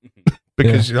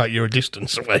 Because like you're a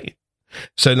distance away,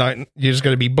 so like you're just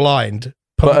going to be blind.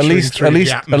 But at least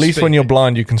when you're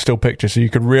blind, you can still picture, so you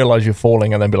could realize you're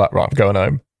falling and then be like, right, I'm going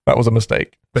home. That was a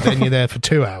mistake. But then you're there for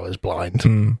 2 hours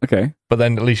blind. Okay, but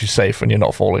then at least you're safe and you're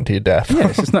not falling to your death.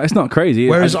 Yes, it's not crazy.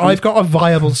 Whereas I've got a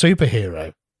viable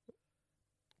superhero.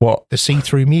 What? The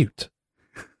see-through mute.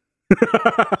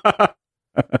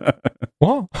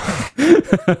 What?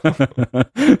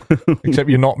 Except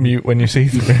you're not mute when you see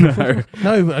through.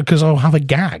 No, because I'll have a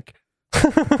gag.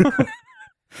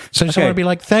 So someone would be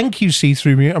like, "Thank you,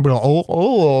 see-through mute." I'll be like,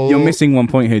 "Oh." You're missing one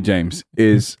point here, James.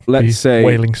 Is let's say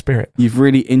wailing spirit. You've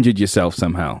really injured yourself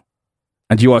somehow,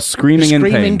 and you are screaming in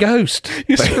pain. Screaming ghost.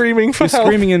 You're screaming for help. You're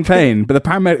screaming in pain, but the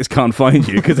paramedics can't find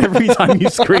you because every time you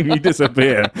scream, you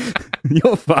disappear.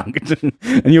 You're fucked,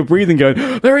 and you're breathing,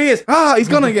 going, "There he is! Ah, he's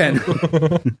gone again."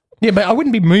 Yeah, but I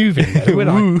wouldn't be moving, though, would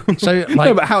I? So, like,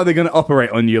 no, but how are they going to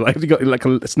operate on you? Like, if you got like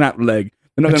a snapped leg,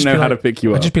 they're not going to know how to pick you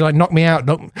up. I'd just be like, knock me out.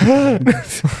 No.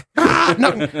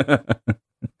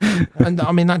 And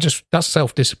I mean, that's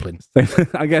self-discipline.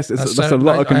 I guess that's a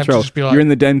lot of control. Like, you're in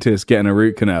the dentist getting a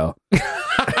root canal.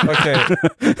 Okay.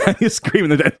 And you're screaming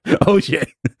the dentist. Oh,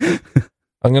 shit.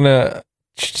 I'm going to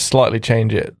slightly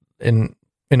change it in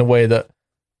a way that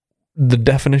the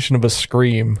definition of a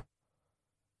scream,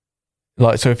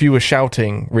 like, so if you were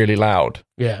shouting really loud,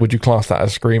 would you class that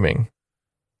as screaming?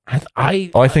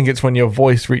 I think it's when your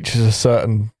voice reaches a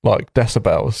certain like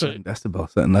decibels.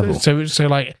 Certain level. So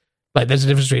like there's a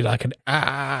difference between like an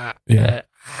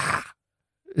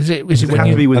Is it when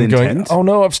you be with intent? Going, oh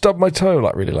no, I've stubbed my toe,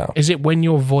 like really loud. Is it when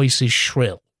your voice is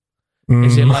shrill?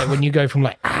 Is it like when you go from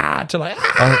like to like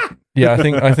yeah,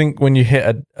 I think when you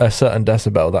hit a certain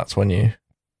decibel, that's when you.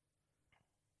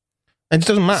 It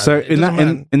doesn't matter. So in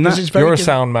that, you're a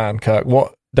sound man, Kirk.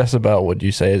 What decibel would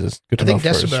you say is good enough for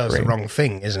a scream? I think decibel is the wrong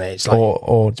thing, isn't it? It's like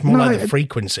it's more like the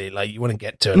frequency. Like you want to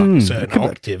get to like a certain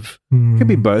octave. Could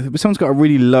be both. But someone's got a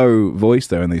really low voice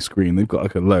though, and they scream. They've got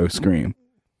like a low scream.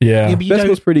 Yeah,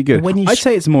 decibel's pretty good. I'd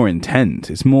say it's more intent.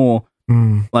 It's more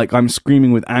like I'm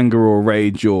screaming with anger or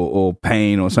rage or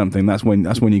pain or something. That's when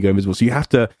you go invisible. So you have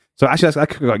to. So actually,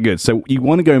 that's quite good. So you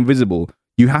want to go invisible.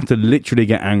 You have to literally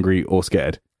get angry or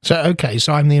scared. So okay,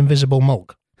 so I'm the invisible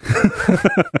mug.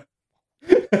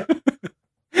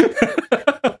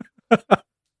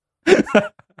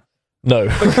 No.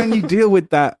 But can you deal with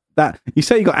that? You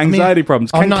say you got anxiety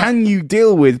problems. Can you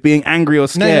deal with being angry or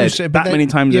scared many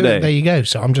times a day? There you go.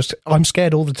 So I'm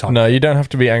scared all the time. No, you don't have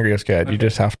to be angry or scared. You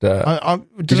just have to.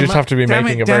 You just have to be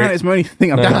making a very. It's my only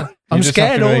thing. I'm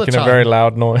scared all the time. Making a very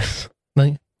loud noise.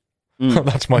 No.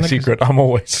 That's my secret. I'm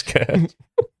always scared.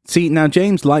 See, now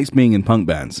James likes being in punk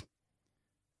bands.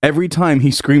 Every time he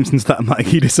screams into that mic,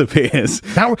 he disappears.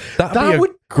 That would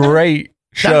be great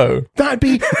show. That'd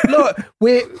be, look,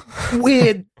 we're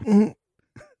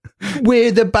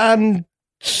the band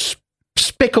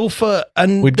Spicklefoot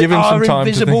and We'd give him our some time to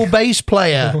invisible think. bass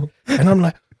player. And I'm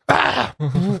like,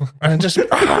 and just,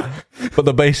 But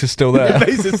the bass is still there. The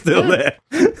bass is still there.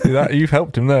 You've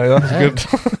helped him there. That's good.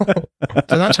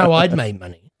 and that's how I'd make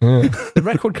money. Yeah. The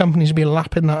record companies would be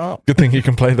lapping that up. Good thing you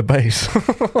can play the bass.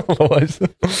 Otherwise,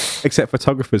 Except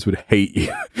photographers would hate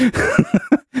you.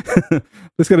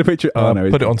 Let's get a picture. Oh no!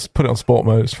 put it on sport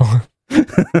mode. It's fine.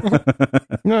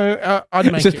 No, I'd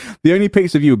make It's just, the only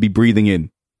picture of you would be breathing in.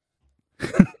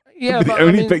 Yeah, The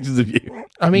only pictures of you.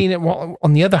 I mean,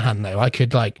 on the other hand, though, I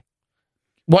could like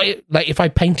if I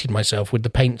painted myself with the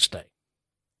paint stain.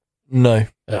 No.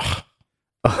 Ugh.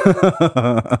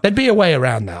 There'd be a way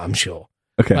around that, I'm sure.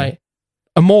 Okay. Like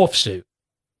a morph suit.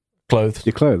 Clothes.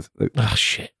 Your clothes. Oh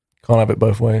shit. Can't have it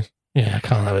both ways. Yeah, I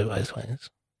can't have it both ways.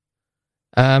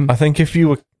 I think if you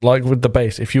were, like with the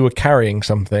bass, if you were carrying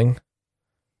something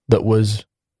that was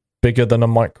bigger than a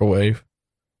microwave.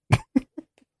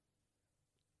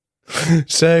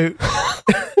 So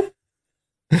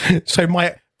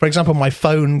for example, my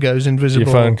phone goes invisible.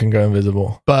 Your phone can go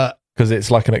invisible. But because it's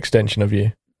like an extension of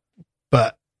you.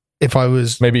 But if I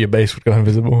was maybe your bass would go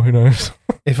invisible, who knows?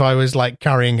 If I was like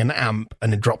carrying an amp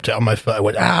and it dropped it on my foot, I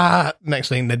went next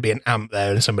thing there'd be an amp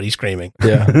there and somebody screaming.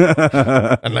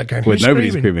 Yeah. And like going, With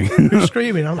nobody screaming. Who's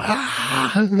screaming? I'm like,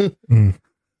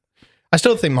 I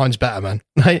still think mine's better, man.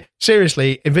 Like,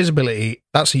 seriously, invisibility,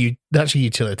 that's a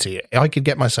utility. I could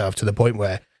get myself to the point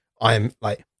where I'm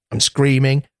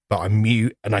screaming, but I'm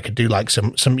mute, and I could do like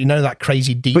some that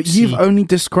crazy deep. But you've only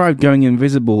described going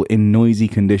invisible in noisy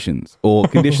conditions or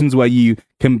conditions where you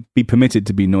can be permitted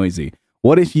to be noisy.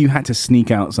 What if you had to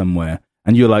sneak out somewhere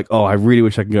and you're like, oh, I really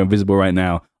wish I could go invisible right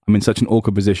now. I'm in such an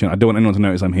awkward position. I don't want anyone to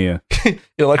notice I'm here.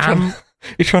 You're like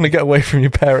you're trying to get away from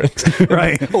your parents.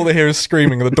 Right. All they hear is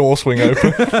screaming and the door swing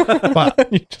open.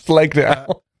 But you just legged it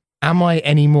out. Am I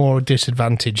any more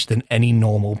disadvantaged than any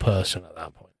normal person at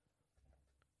that point?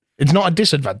 It's not a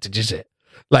disadvantage, is it?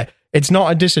 Like, it's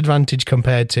not a disadvantage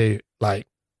compared to like,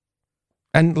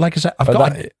 and like I said,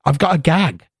 I've got a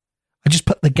gag. I just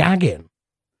put the gag in.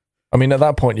 I mean, at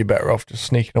that point, you're better off just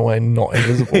sneaking away, not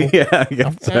invisible. Yeah, I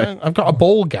guess so. I've got a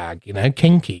ball gag,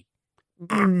 kinky.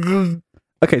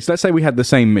 Okay, so let's say we had the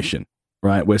same mission,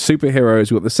 right? We're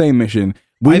superheroes. We've got the same mission.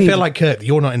 I feel like, Kurt,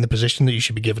 you're not in the position that you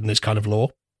should be given this kind of law.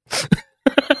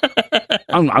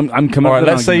 I'm coming. All right,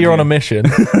 let's say you're on a mission.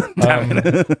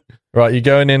 Right, you're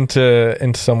going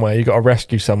into somewhere. You got to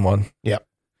rescue someone. Yep.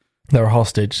 They're a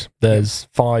hostage. There's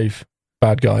 5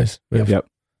 bad guys with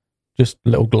just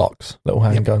little Glocks, little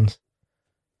handguns.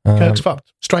 Kirk's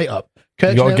fucked. Straight up.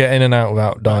 You got to get in and out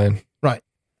without dying. Right.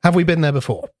 Have we been there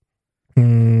before?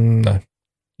 No.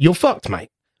 You're fucked, mate.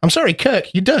 I'm sorry,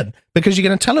 Kirk, you're done. Because you're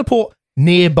going to teleport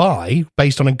nearby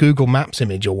based on a Google Maps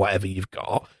image or whatever you've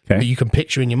got that you can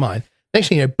picture in your mind. Next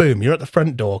thing you know, boom, you're at the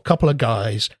front door, couple of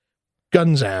guys,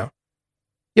 guns out.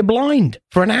 You're blind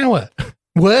for an hour.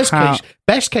 Worst case,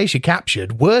 best case you're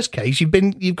captured. Worst case,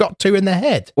 you've got 2 in the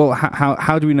head. Well,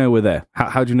 how do we know we're there?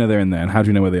 How do you know they're in there, and how do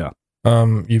you know where they are?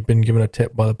 You've been given a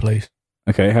tip by the police.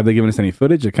 Okay, have they given us any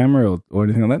footage, a camera, or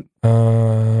anything like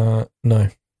that? No.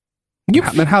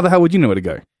 Then how the hell would you know where to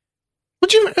go? What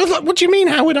do you mean?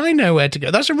 How would I know where to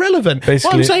go? That's irrelevant. Basically,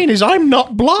 what I'm saying is I'm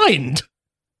not blind.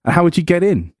 How would you get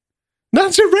in?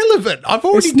 That's irrelevant. I've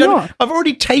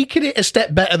already taken it a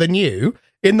step better than you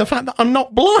in the fact that I'm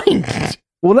not blind.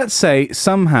 Well, let's say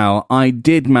somehow I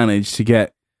did manage to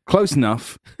get close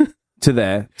enough to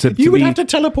there you would have to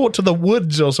teleport to the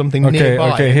woods or something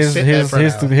nearby. Okay. Here's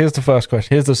the first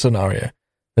question. Here's the scenario.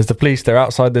 There's the police. They're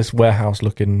outside this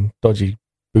warehouse-looking dodgy,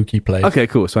 spooky place. Okay,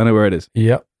 cool. So I know where it is.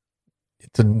 Yep.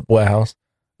 It's a warehouse.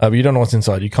 But you don't know what's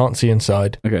inside. You can't see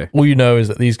inside. Okay. All you know is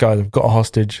that these guys have got a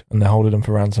hostage and they're holding them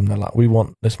for ransom. They're like, we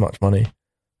want this much money.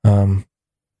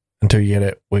 Until you get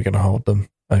it, we're going to hold them.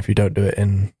 And if you don't do it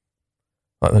in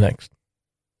like the next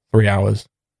 3 hours,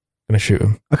 I'm going to shoot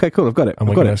them. Okay, cool. I've got it. And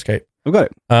we're going to escape. I've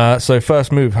got it. So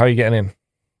first move, how are you getting in?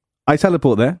 I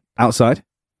teleport there, outside,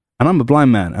 and I'm a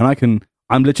blind man, and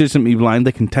I'm legitimately blind.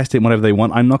 They can test it whenever they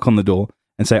want. I knock on the door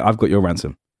and say, I've got your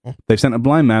ransom. They've sent a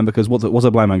blind man because what's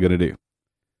a blind man going to do?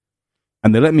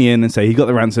 And they let me in and say, he got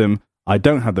the ransom. I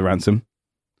don't have the ransom.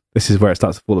 This is where it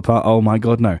starts to fall apart. Oh my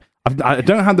God, no. I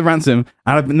don't have the ransom.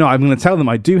 And I'm going to tell them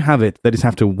I do have it. They just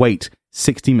have to wait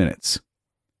 60 minutes.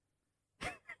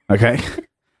 Okay?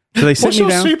 So they sit me down.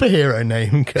 What's your superhero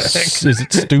name, Kirk? Is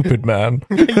it Stupid Man?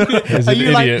 Is it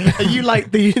Idiot? Are you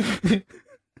like the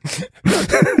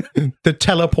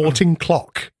teleporting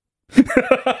clock?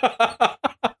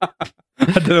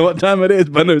 I don't know what time it is,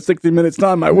 but no, 60 minutes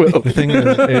time, I will. The thing is,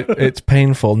 it's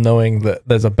painful knowing that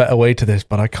there's a better way to this,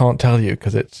 but I can't tell you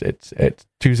because it's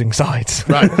choosing sides.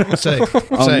 Right. So,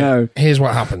 no. here's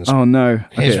what happens. Oh, no.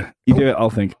 Okay, you do it, I'll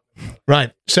think.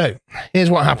 Right. So, here's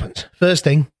what happens. First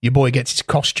thing, your boy gets his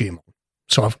costume on.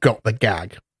 So, I've got the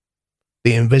gag.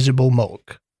 The invisible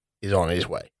Mulk is on his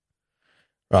way.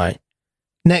 Right.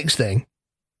 Next thing,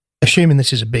 assuming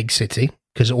this is a big city,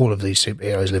 because all of these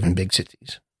superheroes live in big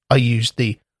cities, I use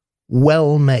the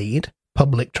well-made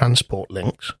public transport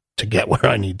links to get where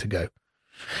I need to go.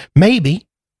 Maybe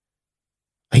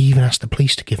I even ask the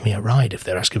police to give me a ride if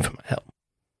they're asking for my help.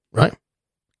 Right?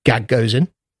 Gag goes in.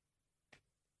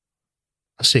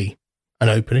 I see an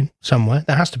opening somewhere.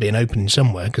 There has to be an opening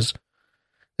somewhere because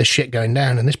there's shit going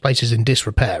down and this place is in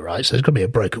disrepair, right? So there's got to be a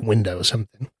broken window or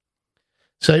something.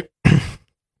 So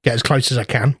get as close as I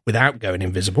can without going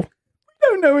invisible.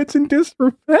 Oh, no, it's in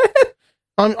disrepair.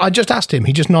 I just asked him.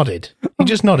 He just nodded. He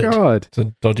just nodded. God. It's a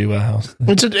dodgy warehouse.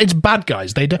 It's bad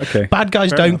guys. They don't. Okay. Bad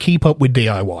guys Fair don't enough. keep up with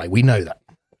DIY. We know that.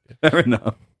 Fair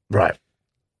enough. Right.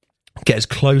 Get as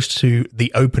close to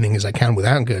the opening as I can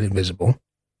without going invisible.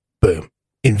 Boom.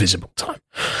 Invisible time.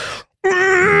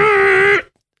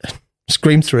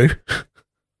 Scream through.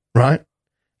 Right.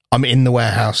 I'm in the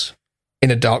warehouse. In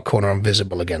a dark corner. I'm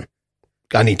visible again.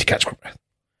 I need to catch my breath.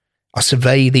 I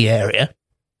survey the area.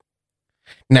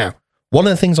 Now, one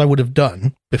of the things I would have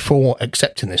done before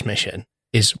accepting this mission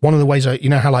is one of the ways you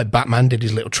know how like Batman did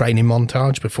his little training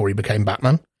montage before he became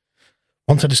Batman?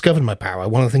 Once I discovered my power,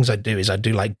 one of the things I do is I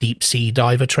do like deep sea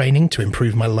diver training to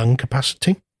improve my lung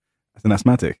capacity. That's an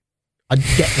asthmatic. I'd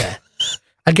get there.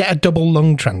 I'd get a double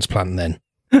lung transplant then.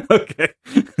 Okay.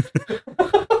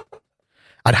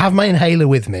 I'd have my inhaler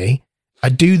with me.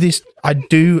 I'd do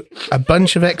a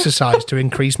bunch of exercise to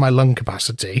increase my lung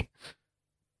capacity.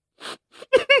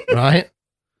 Right?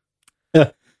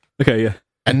 Yeah. Okay, yeah.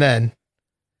 And then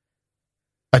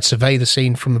I'd survey the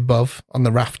scene from above on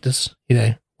the rafters, you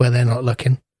know, where they're not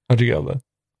looking. How'd you get up there?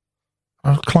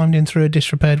 I climbed in through a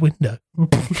disrepaired window.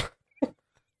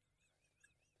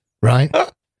 Right?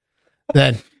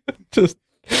 Then Just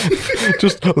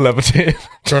levitate.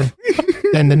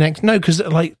 then the next no, because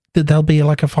like there'll be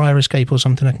like a fire escape or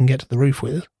something I can get to the roof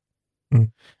with.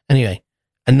 Anyway,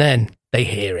 and then they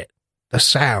hear it, the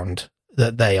sound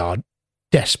that they are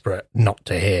desperate not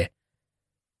to hear.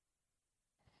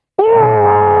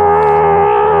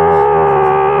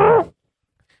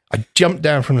 I jump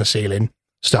down from the ceiling,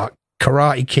 start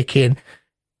karate kicking,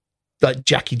 like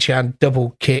Jackie Chan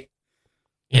double kick,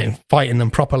 you know, fighting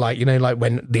them proper, like, you know, like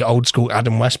when the old school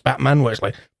Adam West Batman, where it's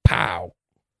like pow,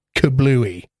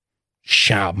 kablooey,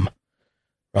 sham,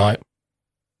 right?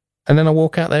 And then I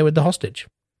walk out there with the hostage.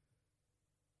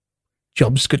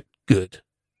 Job's good.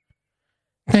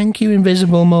 Thank you,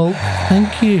 Invisible Mulk.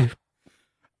 Thank you.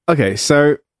 Okay,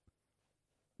 so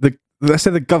let's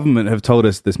say the government have told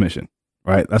us this mission,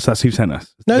 right? That's who sent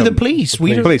us. No, the Government. police.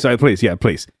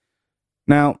 Police.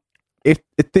 Now, if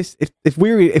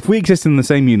we exist in the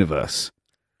same universe,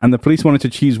 and the police wanted to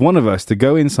choose one of us to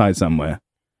go inside somewhere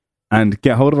and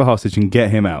get hold of a hostage and get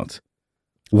him out,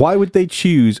 why would they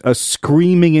choose a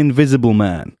screaming invisible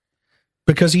man?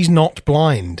 Because he's not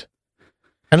blind.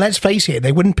 And let's face it,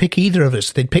 they wouldn't pick either of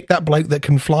us. They'd pick that bloke that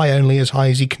can fly only as high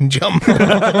as he can jump. As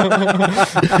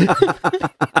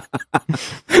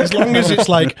long as it's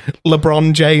like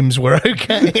LeBron James, we're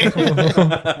okay.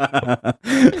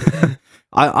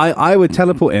 I would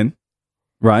teleport in,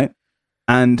 right?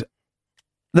 And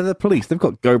they're the police. They've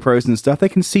got GoPros and stuff. They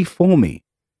can see for me.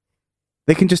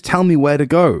 They can just tell me where to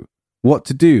go, what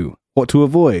to do, what to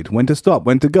avoid, when to stop,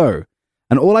 when to go.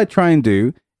 And all I try and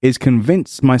do is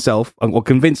convince myself or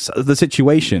convince the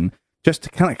situation.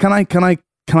 Just can I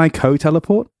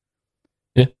co-teleport?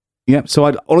 Yeah. So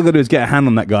all I got to do is get a hand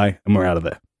on that guy, and we're out of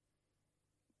there.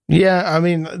 Yeah, I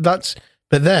mean but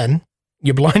then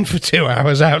you're blind for 2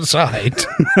 hours outside.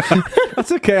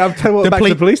 That's okay. I'll teleport back to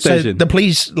the police station. So the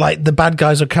police, like the bad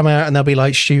guys, will come out and they'll be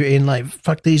like shooting, like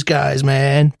fuck these guys,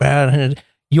 man.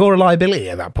 You're a liability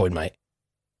at that point, mate,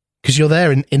 because you're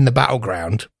there in the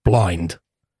battleground, blind.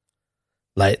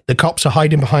 Like, the cops are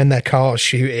hiding behind their cars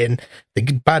shooting.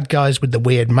 The bad guys with the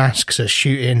weird masks are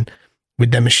shooting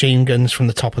with their machine guns from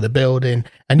the top of the building.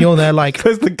 And you're there like...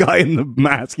 There's the guy in the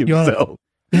mask himself.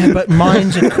 Yeah, but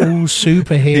mine's a cool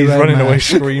superhero He's running away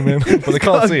mask. screaming, but they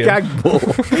can't see him. Gag ball.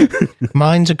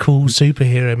 Mine's a cool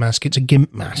superhero mask. It's a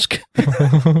gimp mask.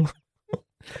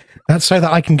 That's so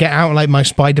that I can get out like my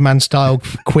Spider-Man style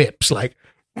quips, like,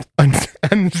 and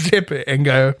zip it and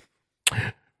go...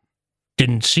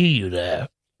 Didn't see you there.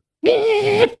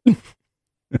 You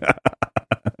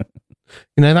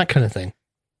know, that kind of thing.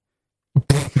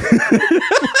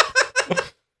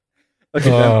 Okay,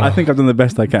 Dan, I think I've done the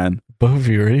best I can. Both of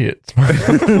you are idiots.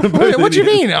 What do you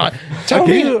mean? Tell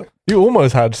me. You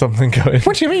almost had something going.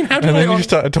 What do you mean? How did And then I? you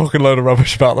started talking a load of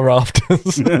rubbish about the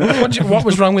rafters. What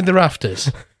was wrong with the rafters?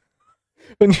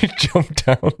 When you jump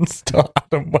down and start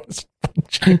Adam West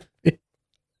punching you,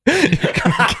 you're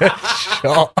going to get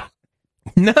shot.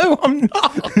 No, I'm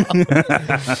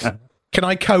not. Can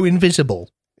I co-invisible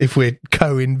if we're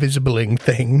co-invisibling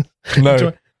things?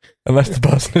 No, unless the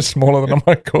person is smaller than a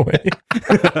microwave.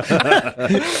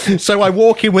 So I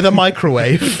walk in with a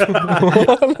microwave.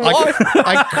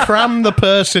 I cram the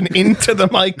person into the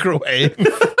microwave.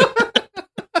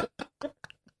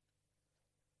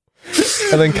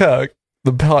 And then Kirk,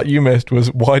 the part you missed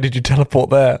was, why did you teleport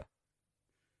there?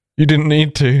 You didn't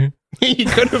need to. You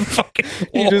could have fucking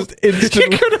walked. You just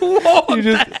instantly, You could have walked. you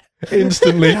just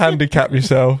instantly handicap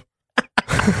yourself.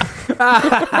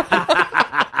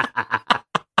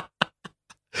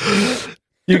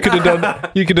 You could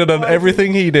have done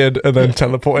everything he did and then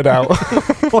teleported out.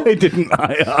 Why didn't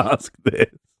I ask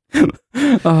this?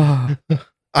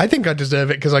 I think I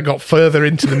deserve it because I got further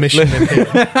into the mission than him.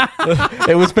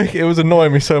 It was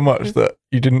annoying me so much that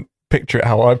you didn't picture it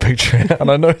how I picture it, and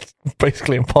I know it's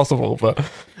basically impossible, but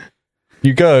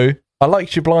you go, I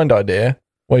liked your blind idea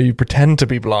where you pretend to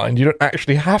be blind. You don't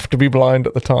actually have to be blind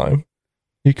at the time.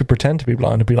 You could pretend to be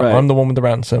blind and be like, Right. I'm the one with the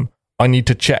ransom. I need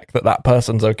to check that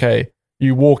person's okay.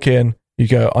 You walk in, you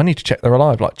go, I need to check they're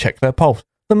alive, like check their pulse.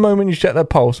 The moment you check their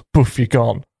pulse, poof, you're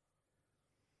gone.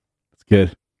 That's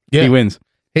good. Yeah. He wins.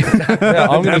 Yeah,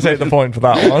 I'm going to take the point for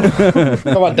that one.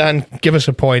 Come on, Dan, give us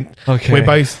a point. Okay. We're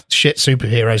both shit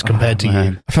superheroes compared to you.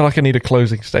 Man. I feel like I need a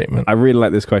closing statement. I really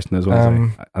like this question as well.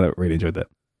 Um, I really enjoyed that.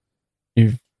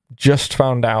 You've just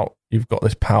found out you've got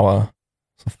this power.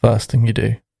 It's the first thing you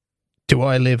do. Do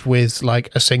I live with like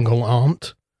a single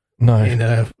aunt No, in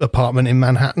an apartment in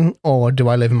Manhattan, or do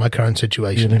I live in my current you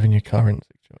situation? live in your current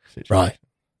situation. Right.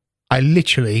 I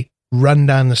literally run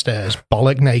down the stairs,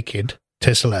 bollock naked,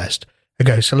 to Celeste. I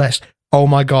go, Celeste, oh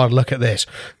my God, look at this.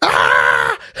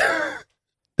 Ah!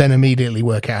 Then immediately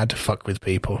work out how to fuck with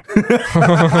people.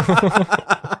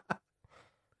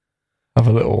 Have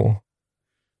a little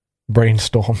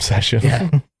brainstorm session. Yeah.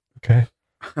 Okay.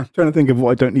 I'm trying to think of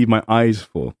what I don't need my eyes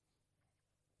for.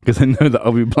 Because I know that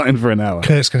I'll be blind for an hour.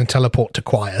 Kurt's going to teleport to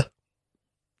choir.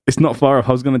 It's not far off.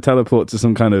 I was going to teleport to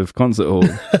some kind of concert hall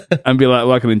and be like,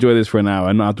 well, I can enjoy this for an hour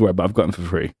and not have to worry, but I've got them for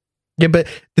free. Yeah, but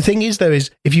the thing is, though, is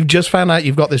if you've just found out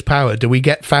you've got this power, do we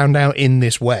get found out in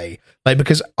this way? Like,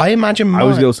 because I imagine I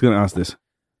was also going to ask this.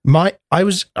 I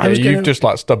was You've going, just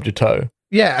like stubbed your toe.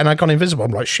 yeah, and I got invisible.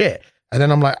 I'm like, shit. And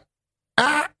then I'm like,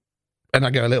 ah, and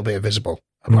I go a little bit invisible.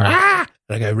 I'm like, ah,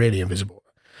 and I go really invisible.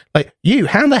 Like,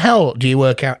 how the hell do you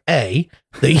work out, A,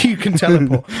 that you can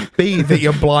teleport, B, that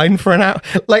you're blind for an hour?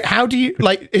 Like, how do you,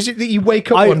 like, is it that you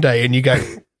wake up one day and you go,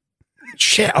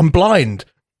 shit, I'm blind?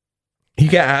 You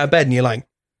get out of bed and you're like,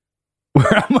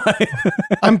 Where am I?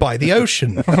 I'm by the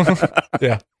ocean.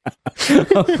 Yeah.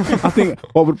 I think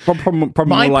what would probably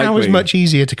My more power is likely. much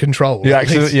easier to control. You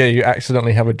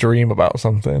accidentally have a dream about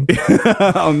something.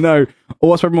 Oh no! Or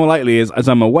what's probably more likely is, as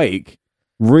I'm awake,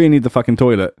 really need the fucking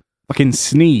toilet, fucking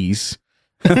sneeze.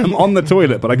 I'm on the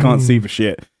toilet, but I can't see for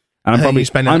shit. And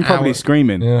I'm probably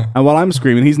screaming. Yeah. And while I'm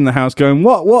screaming, he's in the house going,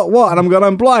 what? And I'm going,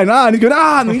 I'm blind. And he's going,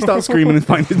 and then he starts screaming and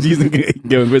finds he's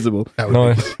go invisible. That would be-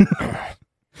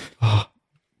 Nice.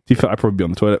 Do you feel I'd probably be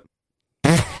on the toilet?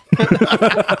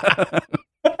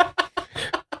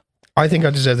 I think I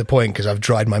deserve the point because I've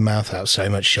dried my mouth out so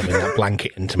much shoving that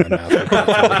blanket into my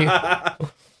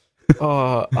mouth.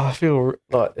 Oh, I feel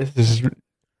like this is.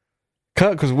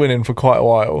 Kirk was winning for quite a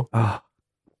while, Ah,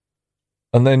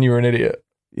 and then you were an idiot.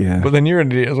 yeah. But then you're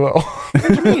an idiot as well.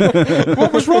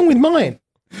 What was wrong with mine?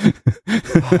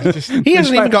 He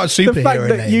hasn't even got a The fact superhero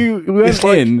that name. you went It's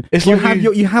like- in, it's you like have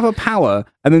you- you have a power,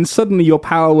 and then suddenly your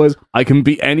power was, I can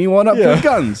beat anyone up Yeah. with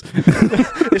guns.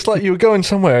 It's like you were going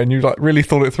somewhere and you like really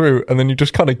thought it through, and then you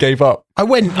just kind of gave up.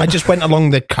 I just went along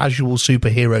the casual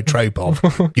superhero trope of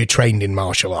you're trained in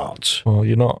martial arts. Well,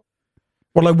 you're not.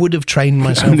 Well, I would have trained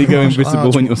myself. Only in go martial invisible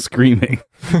arts. when you're screaming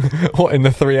What in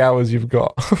the 3 hours you've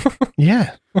got?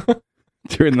 Yeah.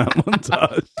 during that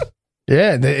montage.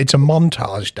 Yeah, it's a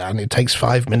montage, Dan. It takes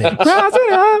 5 minutes.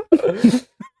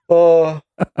 Oh.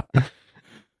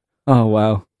 Oh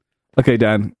wow. Okay,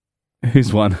 Dan,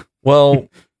 who's won? Well,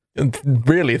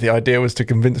 really, the idea was to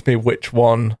convince me which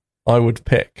one I would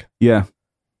pick. Yeah.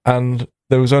 And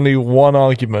there was only one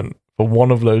argument for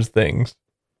one of those things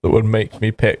that would make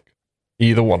me pick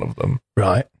either one of them.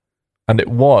 Right. And it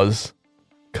was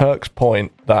Kirk's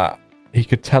point that he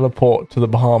could teleport to the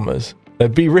Bahamas,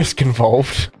 There'd be risk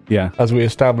involved, Yeah. as we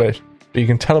established. But you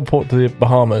can teleport to the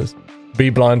Bahamas,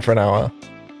 be blind for an hour,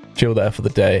 chill there for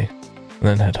the day, and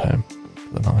then head home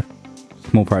for the night.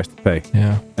 Small price to pay.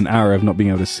 Yeah. An hour of not being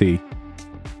able to see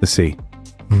the sea.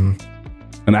 Mm.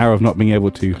 An hour of not being able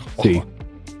to see.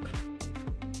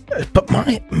 But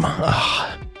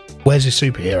where's his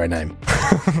superhero name?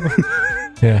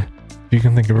 Yeah. You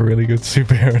can think of a really good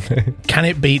superhero name. Can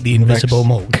it beat the Invisible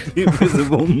Mulk? The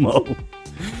Invisible Mole.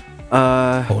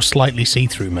 Or Slightly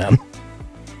See-Through Man?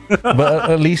 But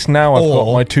at least now I've got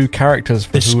Or my two characters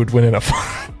for who would win in a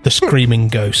fight. The Screaming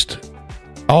Ghost.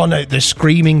 Oh no, the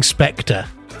Screaming Spectre.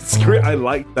 I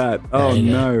like that. Oh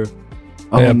you no.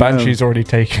 Oh, Yeah, no. Banshee's already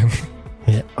taken.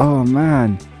 Oh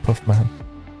man. Puff man.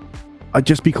 I'd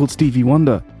just be called Stevie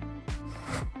Wonder.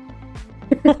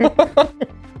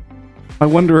 I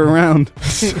wander around.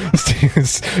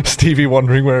 Stevie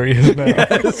wondering where he is now.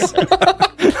 Yes.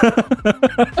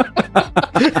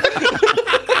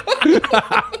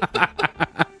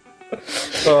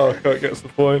 Oh, Kurt gets the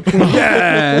point.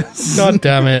 Yes. God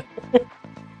damn it.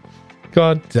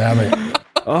 God damn it.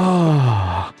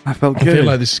 Oh, I felt I good. feel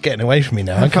like this is getting away from me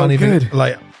now. I felt can't even, good.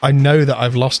 like, I know that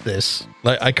I've lost this.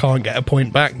 Like, I can't get a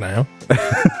point back now.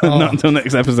 Not until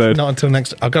next episode. Not until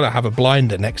next. I've got to have a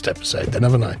blinder next episode, then,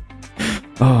 haven't I?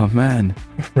 Oh man.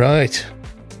 Right.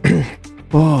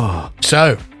 Oh.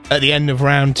 So, at the end of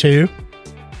round 2,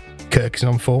 Kirk is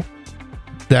on 4,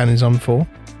 Dan is on 4,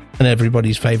 and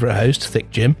everybody's favourite host,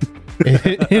 Thick Jim,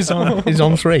 is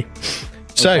on 3.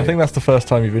 So, I think that's the first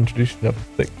time you've introduced yourself as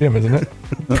Thick Jim, isn't it?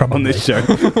 probably On this show.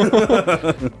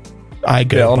 I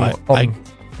go Yeah, by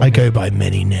I go by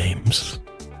many names.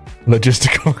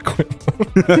 Logistical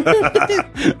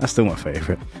equipment. That's still my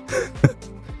favourite.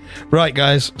 Right,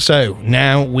 guys. So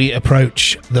now we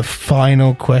approach the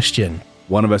final question.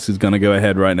 One of us is going to go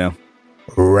ahead right now.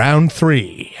 Round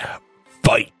 3.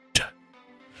 Fight.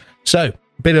 So,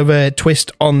 bit of a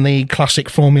twist on the classic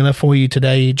formula for you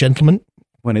today, gentlemen.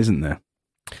 When isn't there?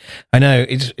 I know,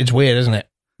 it's weird, isn't it?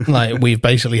 Like, we've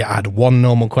basically had one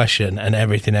normal question and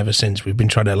everything ever since. We've been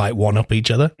trying to, like, one-up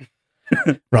each other.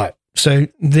 Right. So,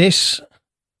 this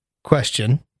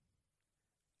question,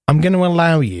 I'm going to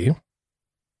allow you...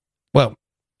 Well,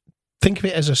 think of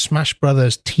it as a Smash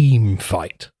Brothers team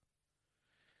fight.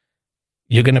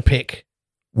 You're going to pick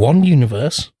one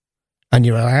universe, and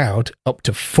you're allowed up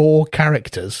to 4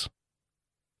 characters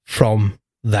from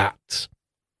that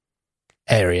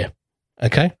area.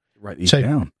 Okay? Write these So-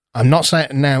 down. I'm not saying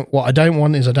now, what I don't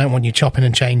want is I don't want you chopping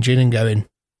and changing and going,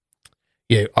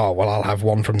 oh, well, I'll have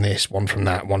one from this, one from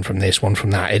that, one from this, one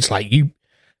from that. It's like you,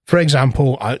 for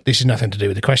example, this is nothing to do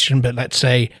with the question, but let's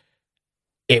say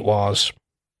it was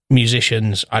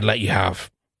musicians. I'd let you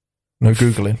have No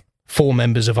Googling. 4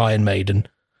 members of Iron Maiden.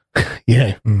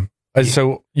 Yeah.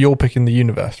 So you're picking the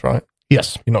universe, right?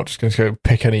 Yes. You're not just going to go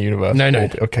pick any universe. No.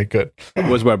 Okay, good. I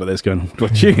was worried about this going. Oh, I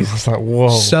jeez. was like, whoa.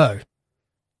 So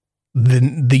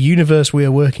the universe we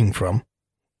are working from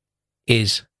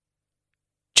is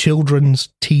children's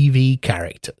TV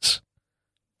characters.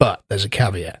 But there's a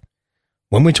caveat.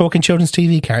 When we're talking children's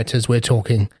TV characters, we're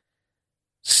talking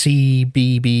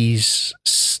CBBS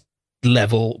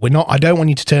level. I don't want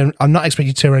you to turn, I'm not expecting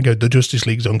you to turn around and go, the Justice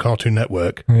League's on Cartoon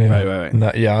Network. Yeah. Right.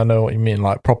 No, yeah, I know what you mean.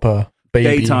 Like proper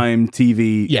baby. Daytime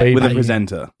TV Yeah, with a baby.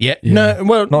 presenter. Yeah. Yeah. No,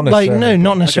 well, Not like, necessarily. no,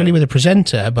 not necessarily Okay. with a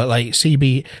presenter, but like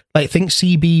think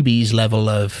CBBS level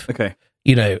of, Okay.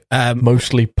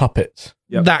 Mostly puppets.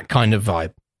 Yep. that kind of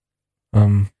vibe.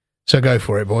 Um, So go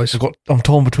for it, boys. I'm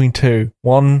torn between 2.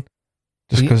 One,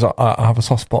 just Yeah. because I have a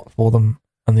soft spot for them,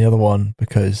 and the other one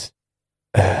because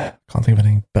can't think of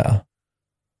anything better.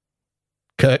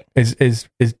 Kirk. Is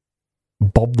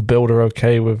Bob the Builder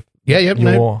okay with Yeah, yep,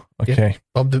 no. your... Okay.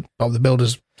 Bob the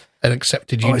Builder's an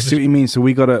accepted Oh, I universe. see what you mean. So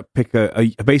we got to pick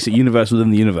a basic universe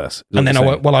within the universe. is what And then you're I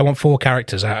saying. want 4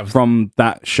 characters out of From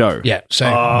that show. Yeah, so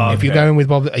Oh, if you're okay. going with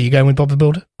Bob, are you going with Bob the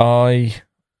Builder?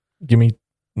 Give me...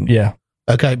 Yeah.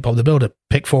 Okay, Bob the Builder.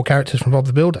 Pick 4 characters from Bob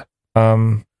the Builder.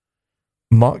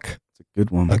 Muck, It's a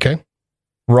good one. Okay.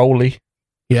 Rolly.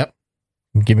 Yep.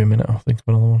 Give me a minute, I'll think of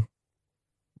another one.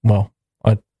 Well,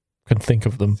 I can think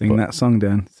of them. Sing but that song,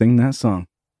 Dan. Sing that song.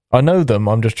 I know them,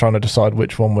 I'm just trying to decide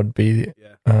which one would be...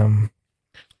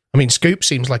 I mean, Scoop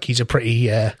seems like he's a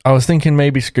pretty... I was thinking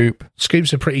maybe Scoop,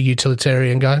 Scoop's a pretty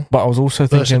utilitarian guy. but I was also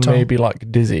thinking Versatile. maybe like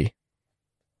Dizzy.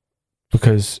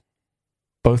 Because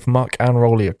both Muck and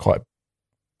Rolly are quite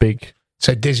big.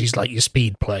 So Dizzy's like your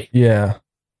speed play. Yeah.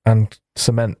 And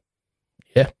Cement.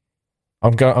 Yeah.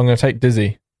 I'm going to take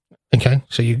Dizzy. Okay,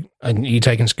 so you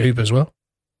taking Scoop as well?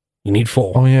 You need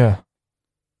 4. Oh, yeah.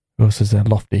 Who else is there?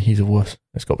 Lofty. He's a wuss.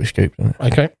 It's got to be Scoop, isn't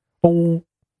it? Okay. Oh.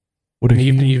 What have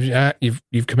you?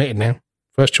 You've committed now.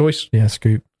 First choice. Yeah,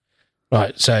 Scoop.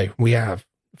 Right. So we have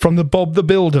from the Bob the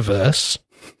Builder verse.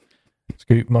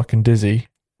 Scoop, Muck, and Dizzy.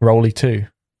 Rolly 2.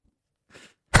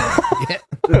 Yeah.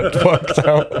 Worked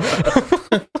out.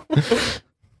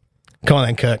 Come on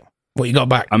then, Kirk. What you got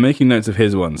back? I'm making notes of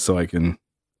his ones so I can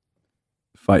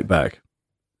fight back.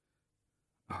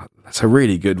 Oh, that's a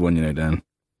really good one, Dan.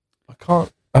 I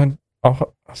can't.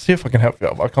 I'll see if I can help you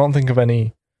out. But I can't think of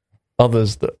any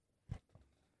others that.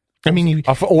 I mean,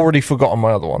 I've already forgotten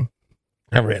my other one.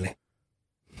 Not really.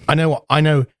 I know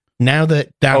now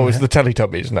that Dan. Oh, it's the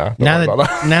Teletubbies now.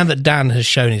 Now that Dan has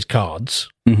shown his cards,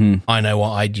 I know what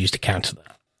I'd use to counter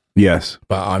that. Yes,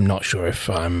 but I'm not sure if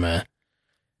I'm. I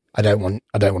don't want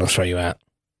to throw you out.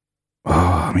 Oh,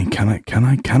 I mean, can I?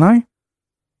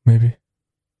 Maybe.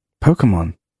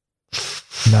 Pokemon.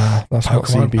 Nah, that's not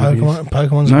CBeebies.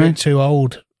 Pokemon's a bit too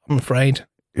old, I'm afraid.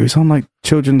 It was on like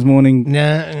children's morning.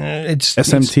 Nah, it's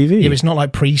SMTV. It's not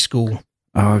like preschool.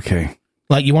 Oh, okay.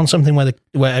 Like you want something where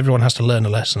everyone has to learn a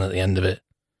lesson at the end of it.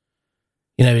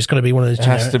 It's got to be one of those. It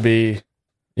has to be,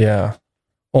 yeah.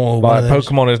 Or like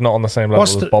Pokemon is not on the same level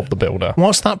as Bob the Builder.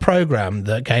 What's that program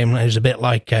that came? It was a bit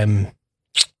like Teletubbies,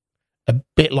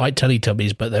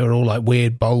 but they were all like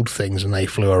weird, bold things, and they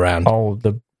flew around. Oh,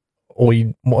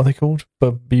 what are they called?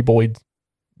 B-Boys.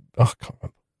 Oh, I can't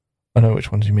remember. I know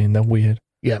which ones you mean. They're weird.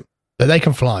 Yeah, but they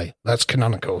can fly. That's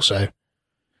canonical. So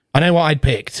I know what I'd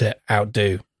pick to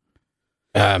outdo.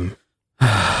 I've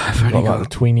already got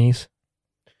the Tweenies.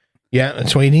 Yeah, the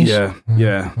Tweenies.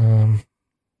 Yeah.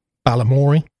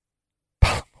 Balamori.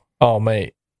 Oh,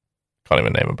 mate. Can't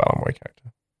even name a Balamori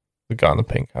character. The guy in the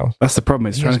pink house. That's the problem.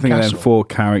 It's trying to think of them 4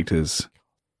 characters.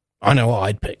 I know what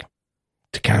I'd pick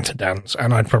to counter Dan's,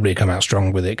 and I'd probably come out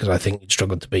strong with it because I think you'd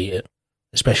struggle to beat it,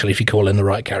 especially if you call in the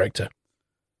right character.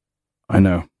 I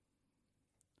know.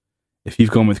 If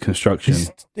you've gone with construction,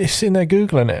 it's in there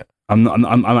googling it.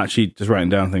 I'm actually just writing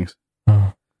down things.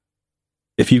 Oh.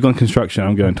 If you've gone construction,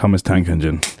 I'm going Thomas Tank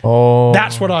Engine. Oh,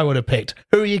 that's what I would have picked.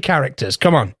 Who are your characters?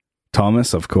 Come on.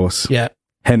 Thomas, of course. Yeah.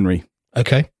 Henry.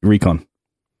 Okay. Recon.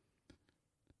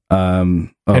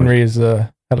 Henry is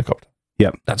a helicopter.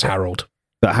 Yep. That's Harold.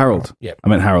 That Harold. Yeah. I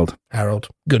meant Harold. Harold.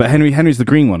 Good. But Henry's the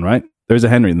green one, right? There is a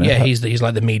Henry in there. Yeah, he's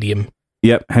like the medium.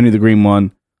 Yep. Henry the green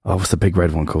one. Oh, what's the big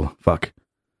red one called? Fuck.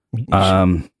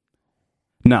 No,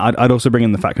 I'd also bring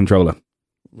in the Fat Controller.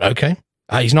 Okay.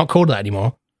 He's not called that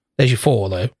anymore. There's your 4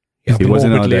 though. He was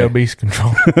morbidly obese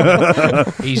control.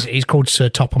 He's called Sir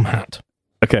Topham Hatt.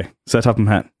 Okay, Sir Topham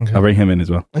Hatt. Okay. I'll bring him in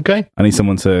as well. Okay. I need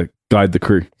someone to guide the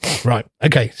crew. Right.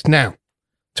 Okay. Now,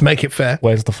 to make it fair.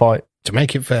 Where's the fight? To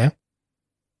make it fair,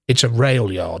 it's a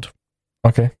rail yard.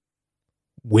 Okay.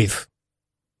 With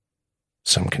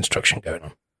some construction going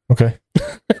on. Okay.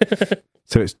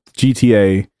 So it's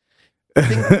GTA.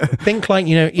 Think like,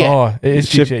 yeah. Oh, it is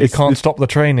GTA. You can't stop the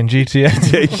train in GTA.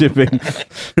 GTA shipping.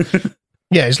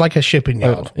 Yeah, it's like a shipping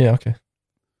yard. Yeah, okay.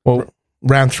 Well,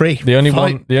 round 3. The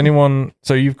only one.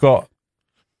 So you've got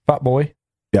Fat Boy.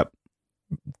 Yep.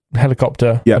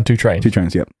 Helicopter. Yep. And 2 trains. 2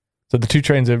 trains. Yep. So the 2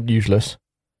 trains are useless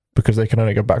because they can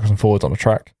only go backwards and forwards on a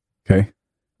track. Okay.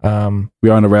 We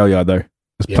are on a rail yard though.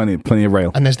 There's plenty of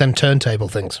rail. And there's them turntable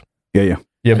things. Yeah.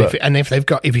 Yeah,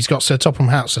 if he's got Sir Topham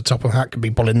Hatt could be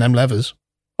pulling them levers.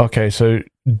 Okay, so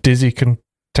Dizzy can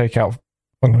take out.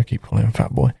 I'm going to keep calling him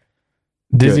Fat Boy.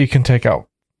 Dizzy can take out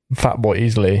Fat Boy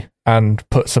easily and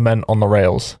put cement on the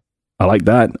rails. I like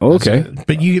that. Oh, okay,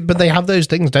 but they have those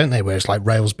things, don't they, where it's like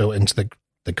rails built into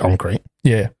the concrete.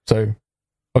 Yeah. So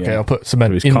I'll put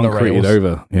cement so in the rails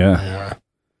over. Yeah.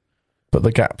 Put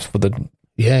the gaps for the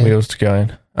wheels to go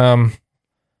in.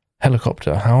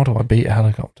 Helicopter. How do I beat a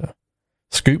helicopter?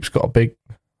 Scoop's got a big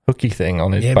hooky thing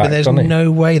on his back. But there's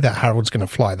no way that Harold's going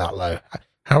to fly that low.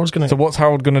 So what's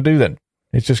Harold going to do then?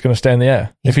 He's just going to stay in the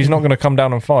air. If he's not going to come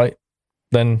down and fight,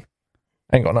 then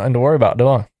ain't got nothing to worry about, do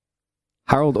I?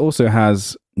 Harold also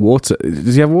has water.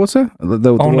 Does he have water?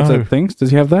 The water things?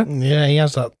 Does he have that? Yeah, he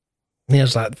has that. He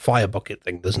has that fire bucket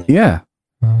thing, doesn't he? Yeah.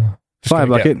 Fire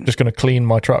bucket. Just going to clean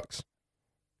my trucks.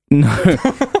 No.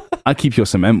 I keep your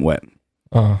cement wet.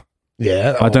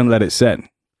 Yeah. I don't let it set.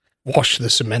 Wash the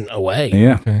cement away.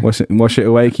 Yeah. Okay. Wash it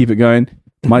away, keep it going.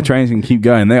 My trains can keep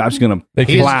going. They're just going to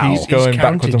plow. He's going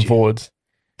backwards and forwards.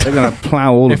 They're going to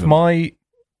plow all of them. If my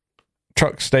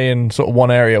trucks stay in sort of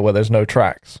one area where there's no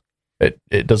tracks,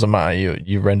 it doesn't matter.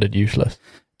 You're rendered useless.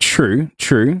 True.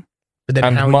 But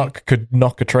then and Muck could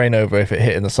knock a train over if it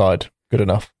hit in the side. Good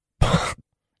enough.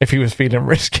 If he was feeling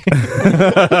risky.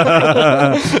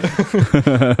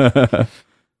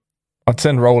 I'd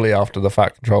send Rolly after the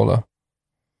Fat Controller.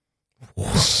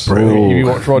 Brutal. You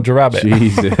watch Roger Rabbit.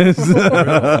 Jesus.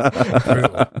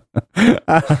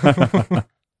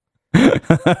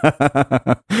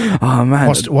 Oh man,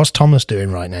 What's Thomas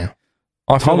doing right now?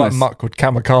 I feel like Thomas. Muck would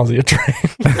kamikaze a train.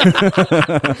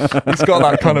 He's got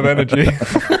that kind of energy.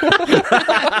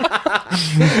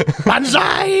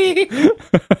 Banzai!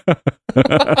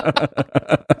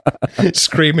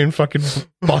 Screaming fucking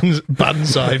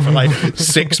banzai for like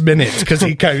 6 minutes because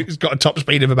he's got a top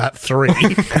speed of about 3.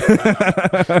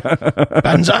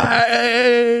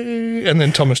 Banzai! And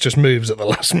then Thomas just moves at the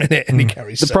last minute and he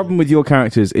carries the 7. problem with your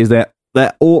characters is that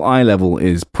all eye level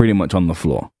is pretty much on the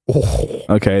floor. Oh.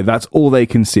 Okay, that's all they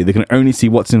can see. They can only see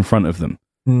what's in front of them.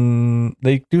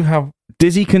 They do have.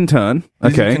 Dizzy can turn.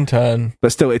 Dizzy Okay, can turn.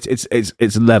 but still,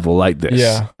 it's level like this.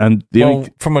 Yeah. and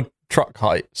From a truck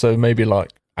height, so maybe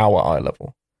like our eye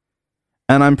level.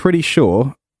 and I'm pretty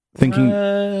sure thinking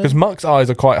Because Muck's eyes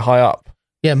are quite high up.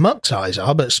 Yeah, Muck's eyes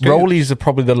are, but Rolly's are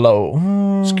probably the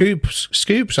low.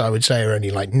 Scoops, I would say, are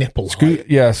only like nipple height.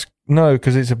 Yes, no,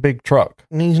 because it's a big truck.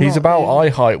 He's not- about eye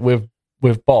height with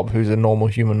Bob, who's a normal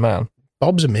human man.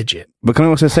 Bob's a midget. But can I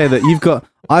also say that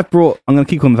I'm going to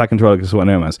keep calling the Fat Controller because it's what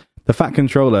I know him as. The Fat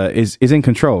Controller is in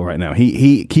control right now.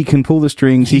 He can pull the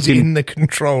strings. He's in the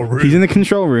control room. He's in the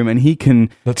control room and he can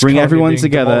That's bring currently everyone being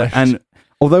together. demolished. And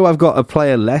although I've got a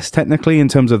player less technically in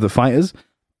terms of the fighters,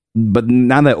 but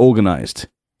now they're organized.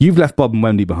 You've left Bob and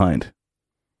Wendy behind.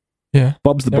 Yeah.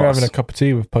 Bob's the They're boss. having a cup of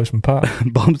tea with Postman Pat.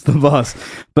 Bob's the boss.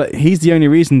 But he's the only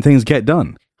reason things get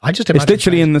done. I just It's imagine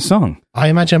literally in the song. I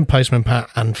imagine Postman Pat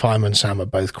and Fireman Sam are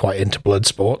both quite into blood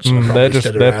sports. So They're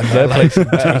just they're placing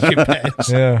taking bets. bets.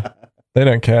 Yeah, they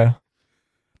don't care.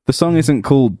 The song isn't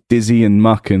called Dizzy and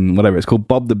Muck and whatever. It's called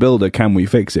Bob the Builder. Can we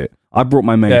fix it? I brought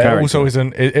my main Yeah, character.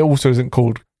 it also isn't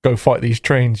called Go Fight These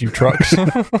Trains, You Trucks.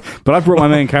 But I brought my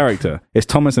main character. It's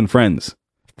Thomas and Friends.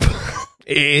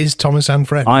 It is Thomas and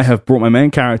Friends. I have brought my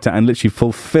main character and literally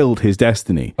fulfilled his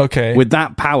destiny. Okay, With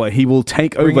that power, he will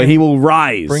take Bring over. in- He will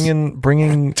rise.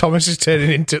 bringing. Thomas is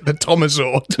turning into the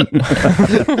Thomasord.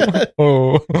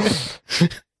 Oh,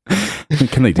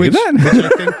 Can they do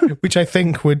that? which I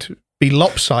think would be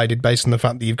lopsided based on the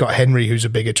fact that you've got Henry, who's a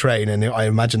bigger train, and I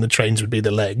imagine the trains would be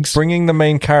the legs. bringing the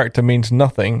main character means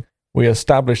nothing. We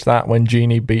established that when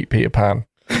Genie beat Peter Pan.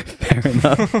 Fair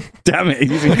enough. Damn it.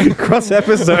 He's using cross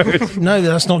episode. No,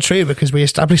 that's not true because we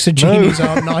established the genies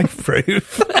aren't knife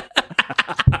proof.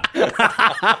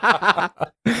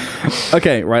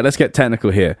 Okay, right. Let's get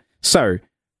technical here. So,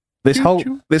 this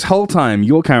whole time,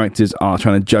 your characters are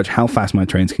trying to judge how fast my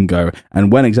trains can go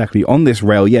and when exactly on this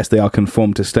rail, yes, they are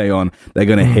conformed to stay on, they're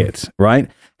going to hit, right?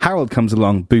 Harold comes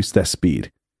along, boosts their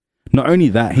speed. Not only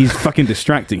that, he's fucking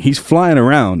distracting. He's flying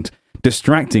around,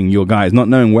 distracting your guys, not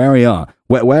knowing where we are,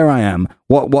 where I am,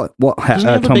 what Doesn't he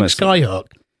have a big Thomas. skyhook?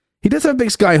 He does have a big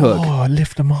skyhook. Oh,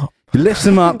 lift them up. He lifts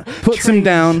him up, puts him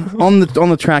down on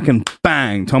the track, and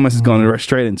bang! Thomas has gone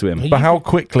straight into him. But how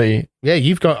quickly? Yeah,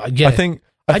 you've got. Yeah, I think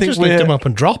just lift them up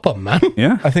and drop them, man.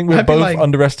 Yeah, I think we're I'd be both like-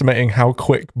 underestimating how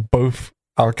quick both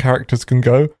our characters can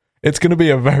go. It's going to be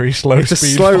a very slow it's a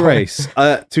speed slow fight. race.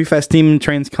 To be fair, steam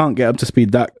trains can't get up to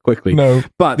speed that quickly. No,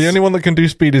 but the only one that can do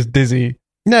speed is Dizzy,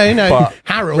 No, but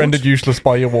Harold. rendered useless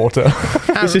by your water.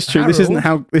 this is true. This isn't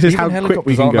how. This is Even how quick helicopters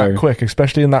we can aren't go. that quick,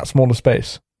 especially in that smaller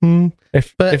space.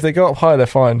 If But they go up higher, they're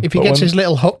fine. If he But gets when- his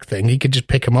little hook thing, he could just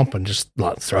pick them up and just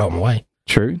like throw them away.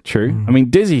 True. I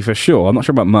mean, Dizzy for sure. I'm not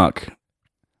sure about Muck.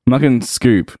 Muck and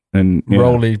Scoop and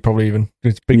Rolly probably even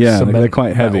it's big. Yeah, cement they're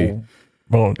quite heavy. metal.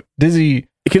 Well, Dizzy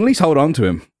You can at least hold on to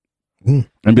him Mm.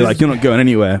 and be like, "You're not going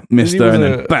anywhere, Dizzy Mister," was and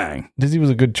then a- bang. Dizzy was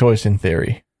a good choice in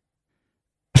theory.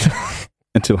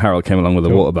 Until Harold came along with a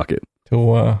Cool. water bucket. Till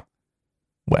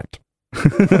wet.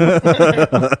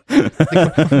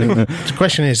 The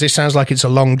question is: this sounds like it's a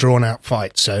long, drawn-out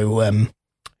fight. So,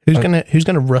 who's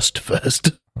gonna rust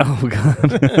first? Oh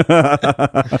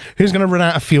god. Who's gonna run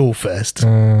out of fuel first?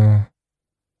 Oh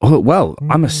well,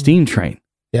 I'm a steam train.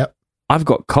 Yep. I've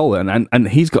got coal and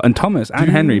he's got and Thomas and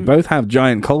Henry both have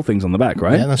giant coal things on the back,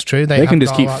 right? Yeah, that's true. They have can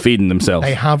just got keep a lot- feeding themselves.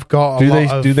 They have got a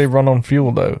lot of... Do they run on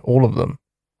fuel though? All of them.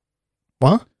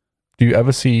 What? Do you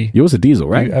ever see? Yours are diesel,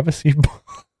 right? Do you ever see?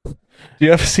 Do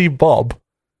you ever see Bob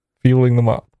fueling them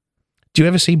up? Do you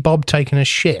ever see Bob taking a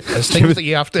shit? There's things that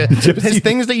you have to... There's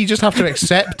things that you just have to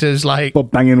accept as like...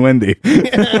 Bob banging Wendy.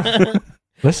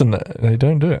 Listen, they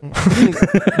don't do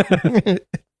it.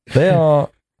 They are.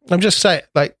 I'm just saying,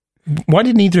 like, why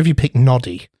did neither of you pick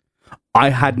Noddy? I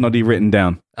had Noddy written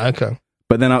down. Okay.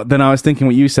 But then I was thinking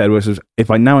what you said, which was, if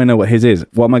I know what his is,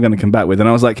 what am I going to come back with? And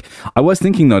I was like, I was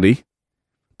thinking Noddy,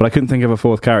 but I couldn't think of a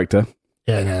fourth character.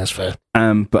 Yeah, no, that's fair.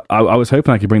 But I was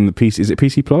hoping I could bring the PC. Is it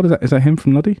PC Plod? Is that him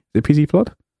from Noddy? Is it PC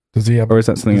Plod? Does he have? Or is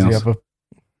that something else?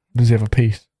 Does he have a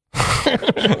piece?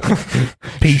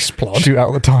 Peace plot. Shoot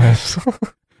out the tires.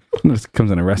 Just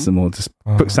comes and arrests them all. Just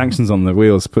puts sanctions on the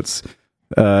wheels. Puts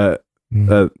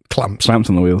Clamps.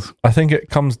 on the wheels. I think it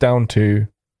comes down to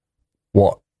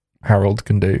what Harold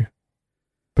can do,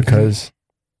 because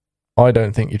I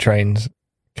don't think your trains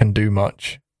can do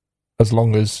much as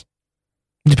long as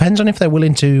Depends on if they're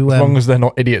willing to. as long as they're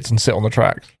not idiots and sit on the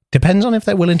tracks. Depends on if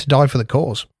they're willing to die for the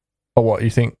cause. Or what, you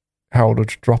think Harold would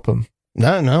just drop them?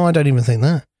 No, I don't even think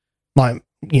that. Like,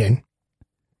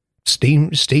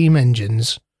 steam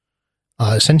engines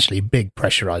are essentially big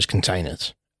pressurized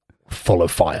containers full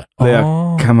of fire. They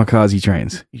are kamikaze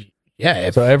trains.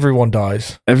 Yeah, So everyone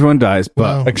dies Everyone dies, but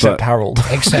Well, except Harold,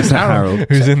 except Harold.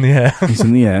 who's in the air. He's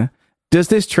in the air. Does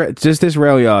this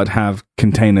rail yard have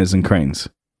containers and cranes?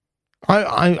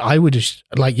 I would just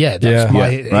that's Yeah. my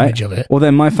Yeah, right? image of it. Well,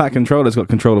 then my fat controller's got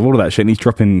control of all of that shit, and he's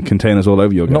dropping containers all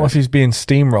over your guys. Not if he's being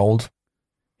steamrolled.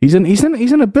 He's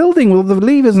in a building with all the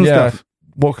levers and stuff.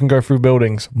 What can go through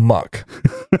buildings? Muck.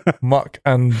 Muck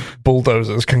and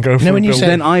bulldozers can go through when you buildings. said-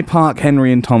 Then I park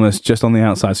Henry and Thomas just on the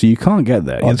outside, so you can't get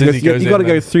there. Oh, Dizzy goes you got to in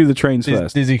go then. through the trains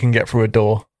first. Dizzy can get through a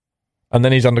door. And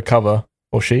then he's undercover.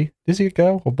 Or she? Is he a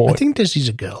girl or boy? I think Dizzy's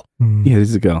a girl. Yeah, this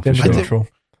is a girl for Gender sure. neutral.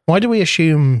 Why do we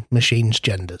assume machines'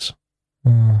 genders?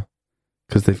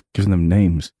 Because they've given them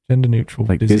names Gender neutral.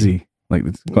 like Dizzy. Like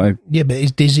it's quite, Yeah, but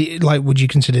is Dizzy, would you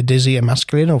consider Dizzy a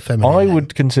masculine or feminine? I name?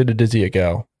 would consider Dizzy a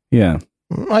girl. yeah,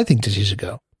 I think Dizzy's a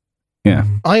girl. yeah.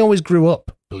 I always grew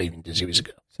up believing Dizzy was a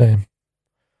girl. Same.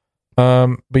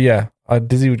 But yeah,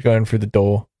 Dizzy would go in through the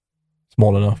door,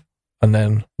 small enough, and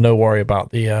then no worry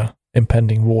about the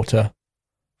impending water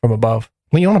from above.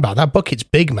 What are you on about? That bucket's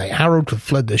big, mate. Harold could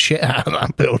flood the shit out of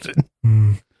that building.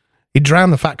 Mm. He'd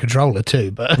drown the fat controller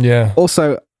too, but Yeah.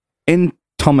 Also, in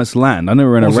Thomas Land, I know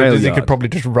we're in Also, a rail Dizzy yard. could probably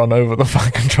just run over the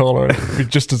fat controller and it'd be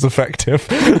just as effective.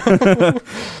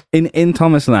 in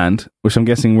Thomas Land, which I'm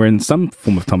guessing we're in some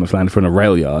form of Thomas Land, if we're in a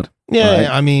rail yard. yeah, Right.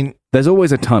 I mean, There's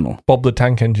always a tunnel. Bob the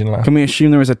Tank Engine laugh. Can we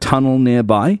assume there is a tunnel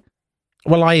nearby?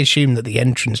 well, I assume that the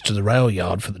entrance to the rail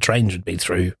yard for the trains would be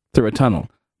through. Through a tunnel.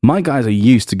 My guys are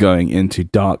used to going into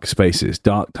dark spaces,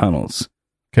 dark tunnels.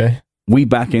 Okay. We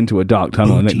back into a dark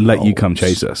tunnel and Booty let you come holes.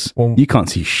 chase us. Well, You can't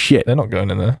see shit. they're not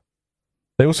going in there.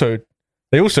 They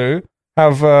also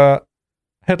have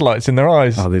headlights in their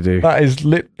eyes. Oh, they do. That is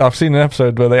lit. I've seen an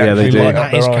episode where they Yeah, they actually do. light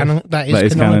up That is their eyes. canon. That is That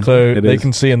is canon. canon. So It they is.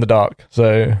 can see in the dark.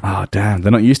 So Oh, damn.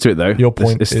 They're not used to it, though. your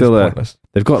point It's is still pointless.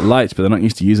 they've got lights, but they're not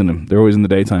used to using them. They're always in the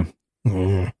daytime.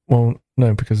 Mm. Well,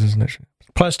 no, because there's an issue.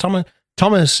 Plus,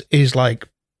 Thomas is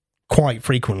quite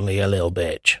frequently a little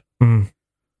bitch. Mm.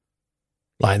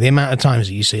 Like the amount of times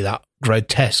that you see that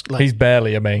grotesque, He's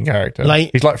barely a main character.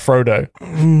 Like- He's like Frodo.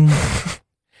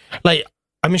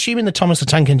 I'm assuming the Thomas the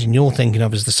Tank Engine you're thinking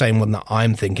of is the same one that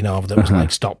I'm thinking of. That was Uh-huh.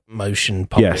 like stop motion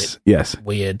puppet, Yes.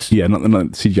 weird, Yeah, not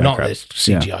CGI not crap. this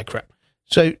CGI crap.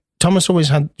 So Thomas always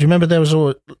had. Do you remember there was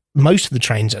most of the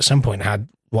trains at some point had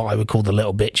what I would call the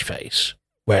little bitch face,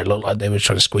 where it looked like they were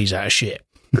trying to squeeze out of shit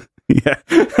Yeah.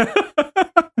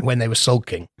 when they were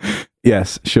sulking.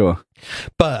 Yes, sure.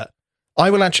 But I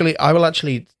will actually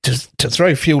to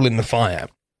throw fuel in the fire.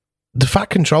 The fat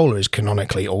controller is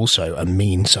canonically also a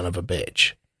mean son of a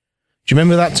bitch. Do you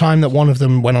remember that time that one of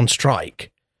them went on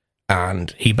strike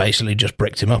and he basically just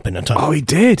bricked him up in a tunnel? Oh, he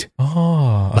did.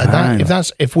 Oh. Like man.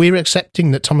 that, if we're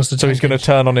accepting that Thomas the So Tank he's going to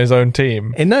turn on his own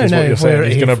team. No, is no, What you're if saying. we're-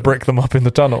 He's going if- to brick them up in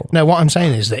the tunnel. No, what I'm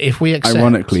saying is that if we accept,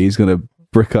 Ironically, he's going to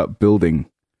brick up building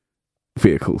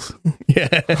vehicles.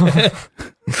 yeah,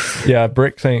 Yeah,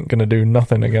 bricks ain't going to do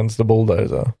nothing against the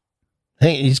bulldozer. I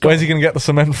think he's got. Where's he going to get the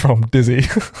cement from, Dizzy?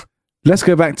 Let's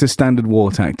go back to standard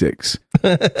war tactics.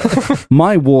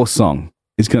 My war song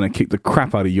is going to kick the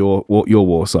crap out of your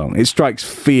war song. It strikes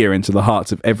fear into the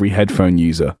hearts of every headphone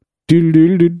user. Dun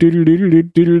dun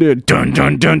dun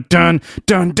dun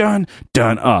dun dun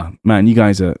dun. Ah, man, you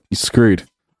guys are screwed.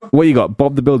 What you got?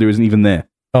 Bob the Builder isn't even there.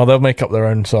 Oh, they'll make up their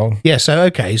own song. Yeah,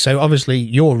 so obviously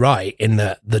you're right in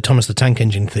that the Thomas the Tank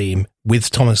Engine theme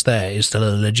with Thomas there is still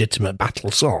a legitimate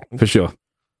battle song. For sure.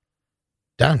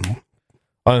 Dan,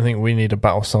 I don't think we need a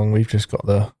battle song. We've just got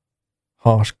the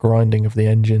harsh grinding of the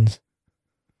engines,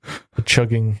 the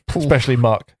chugging, especially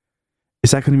Muck.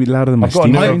 Is that going to be louder than my I've got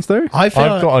steam a new- trains, though? I feel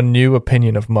I've like, got a new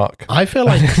opinion of Muck. I feel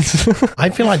like Dan's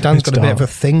It's got a bit of a dark.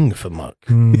 thing for Muck.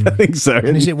 Mm. I think so.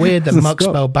 And is it weird that He's a Muck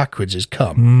Scot. spelled backwards is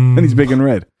cum? Mm. And he's big and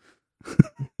red.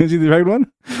 Is he the red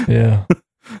one? Yeah,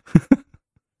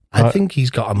 I think he's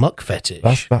got a Muck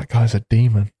fetish. that guy's a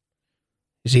demon.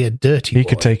 Is he a dirty He boy?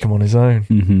 could take him on his own.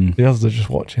 Mm-hmm. The others are just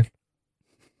watching.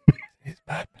 He's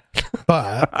bad.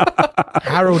 But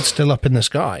Harold's still up in the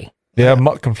sky. Yeah,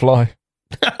 Muck can fly.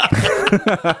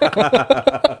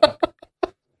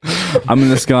 I'm in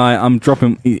the sky. I'm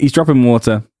dropping. He's dropping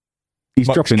water. He's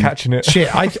Muck's dropping. catching it. Shit,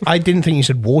 I didn't think you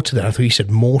said water then. I thought you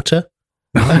said mortar.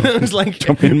 I was like,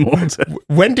 Dropping water.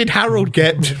 when did Harold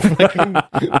get fucking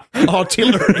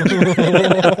artillery?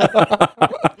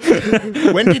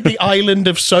 When did the island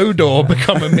of Sodor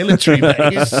become a military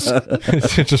base?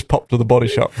 It just popped to the body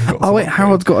shop. Oh wait,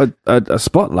 Harold's got a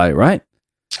spotlight, right?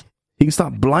 He can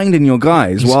start blinding your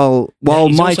guys while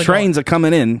he's my also trains are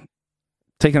coming in,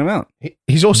 taking them out.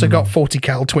 He's also got 40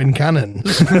 cal twin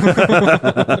cannons. He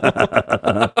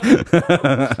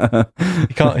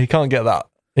can't get that.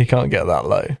 He can't get that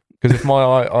low, because if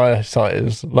my eyesight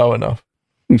is low enough,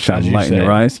 You shine a light in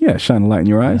your eyes. Yeah, shine a light in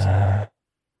your eyes.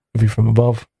 view from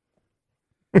above,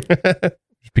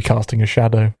 just be casting a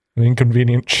shadow, an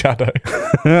inconvenient shadow.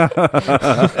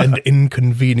 An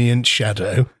inconvenient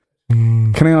shadow.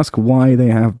 Can I ask why they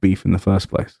have beef in the first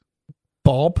place?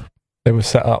 Bob They were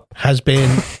set up. has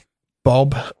been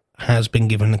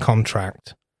given the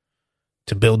contract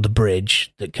to build the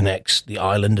bridge that connects the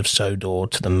island of Sodor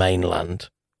to the mainland,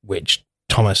 which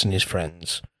Thomas and his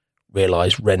friends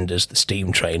realise renders the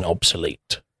steam train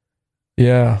obsolete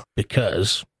Yeah.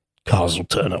 because cars will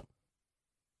turn up.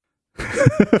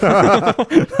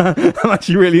 I'm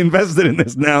actually really invested in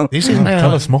this now. This is now.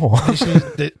 Tell us more. This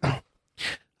is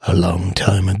a long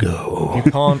time ago.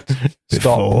 You can't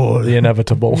stop Before- the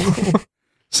inevitable.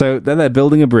 So they're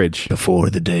building a bridge. Before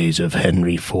the days of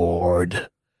Henry Ford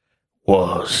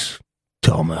was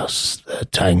Thomas the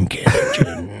Tank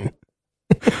Engine.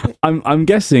 I'm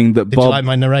guessing that Did Bob. you like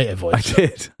my narrator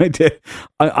voice? I did.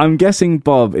 I'm guessing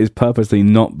Bob is purposely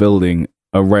not building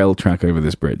a rail track over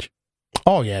this bridge.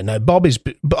 Oh yeah, no. Bob is.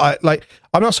 But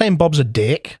I'm not saying Bob's a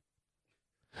dick.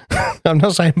 I'm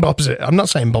not saying Bob's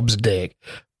a dick.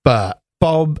 But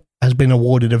Bob has been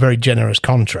awarded a very generous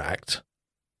contract,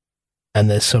 and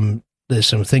there's some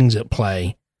things at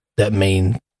play that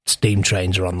mean steam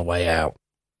trains are on the way out.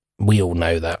 We all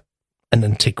know that. An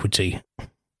antiquity.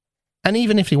 And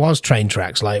even if he was train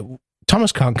tracks, like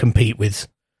Thomas can't compete with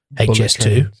Bullet HS2.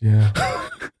 trains, yeah.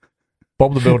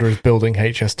 Bob the Builder is building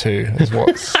HS2 is what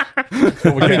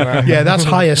we're getting at. Yeah, that's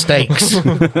higher stakes.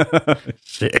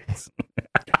 Shit.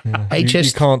 Yeah. HS,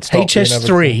 you can't stop the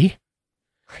HS3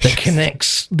 that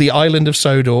connects the island of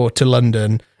Sodor to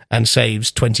London and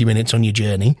saves 20 minutes on your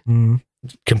journey inevitable.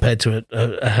 compared to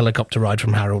a helicopter ride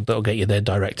from Harold that'll get you there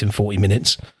direct in 40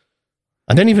 minutes.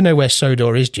 I don't even know where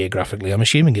Sodor is geographically. I'm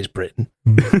assuming it's Britain.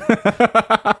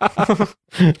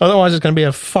 Otherwise, it's going to be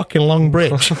a fucking long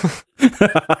bridge.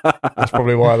 That's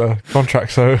probably why the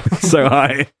contract's so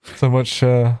high. so much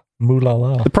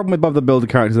moolah. The problem with Bob the Builder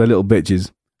characters, they're little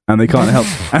bitches, and they can't help.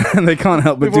 And they can't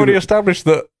help but We've do. already established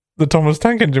that the Thomas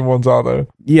Tank Engine ones are though,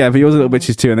 Yeah, but yours are little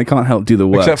bitches too, and they can't help do the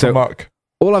work. except for So Muck.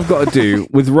 all I've got to do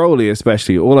with Rowley,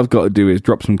 especially, all I've got to do is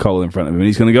drop some coal in front of him, and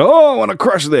he's going to go, "Oh, I want to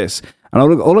crush this!" And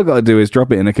all I've got to do is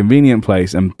drop it in a convenient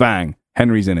place, and bang,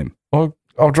 Henry's in him.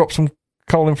 I'll drop some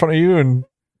coal in front of you, and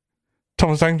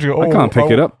Thomas Tank Engine. I can't pick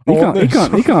it up. He can't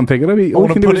pick it up. All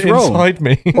he can do put is it roll. inside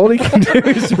me. All he can do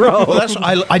is roll.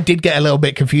 Well, I did get a little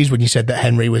bit confused when you said that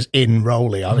Henry was in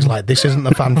Rowley. I was like, this isn't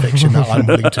the fan fiction that I'm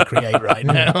willing to create right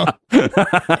now.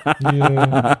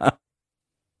 Yeah.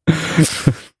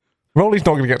 Rolly's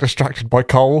not going to get distracted by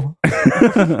coal.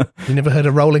 You never heard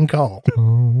of rolling coal?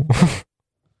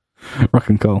 Rock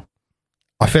and coal.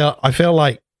 I feel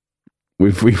like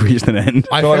We've reached an end.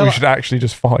 I feel like we should actually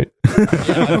just fight.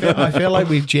 I feel like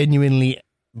we've genuinely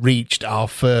reached our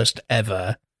first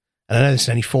ever, and I know this is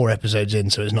only 4 episodes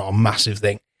in, so it's not a massive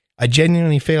thing. I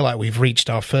genuinely feel like we've reached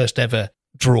our first ever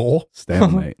draw.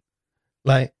 Stalemate.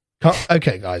 Like,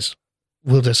 okay, guys,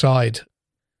 we'll decide.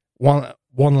 One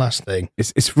last thing.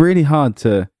 It's really hard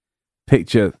to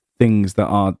picture things that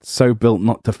are so built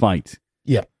not to fight.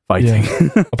 Yeah. Fighting.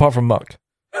 Yeah. Apart from Muck.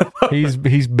 He's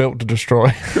built to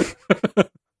destroy.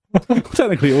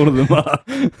 Technically, all of them are.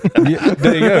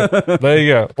 Yeah, there you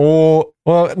go. Or,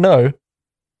 well, no.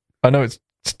 I know it's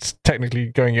technically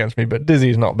going against me, but Dizzy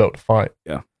is not built to fight.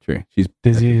 Yeah, true. She's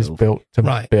Dizzy is built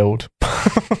to build.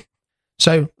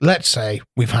 So let's say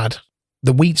we've had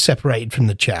the wheat separated from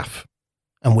the chaff,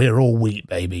 and we're all wheat,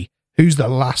 baby. Who's the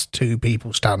last 2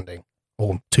 people standing?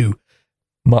 Or 2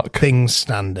 Muck. things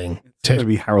standing? It's got to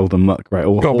be Harold and Muck, right?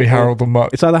 Got to be Harold and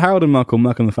Muck. It's either Harold and Muck or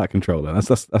Muck and the Fat Controller.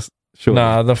 That's sure.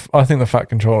 Nah, I think the Fat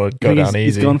Controller would go down easy.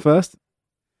 He's gone first?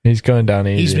 He's going down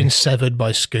easy. He's been severed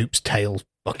by Scoop's tail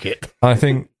bucket. I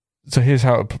think so. Here's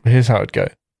how it'd go.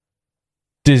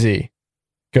 Dizzy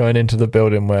going into the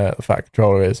building where the Fat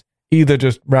Controller is, either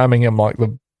just ramming him like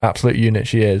the absolute unit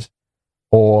she is,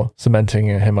 or cementing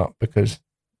him up because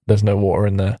there's no water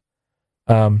in there.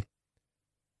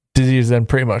 Dizzy is then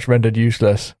pretty much rendered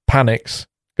useless, panics,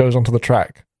 goes onto the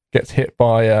track, gets hit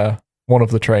by one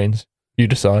of the trains. You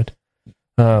decide.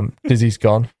 Dizzy's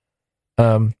gone.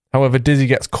 However, Dizzy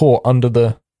gets caught under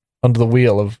the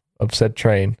wheel of said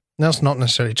train. That's not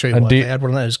necessarily true. And They had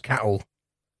one of those cattle.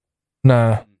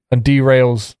 Nah, and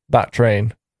derails that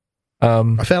train.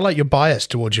 I feel like you're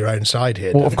biased towards your own side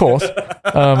here. Well, of course.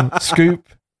 Scoop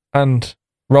and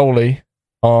Rolly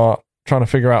are trying to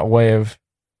figure out a way of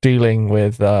dealing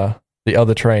with the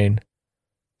other train.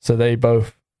 So they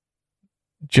both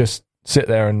just sit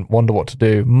there and wonder what to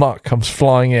do. Muck comes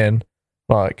flying in,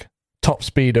 like top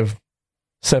speed of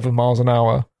 7 miles an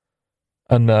hour,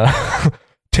 and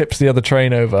tips the other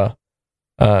train over.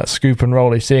 Scoop and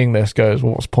Rolly, seeing this, goes,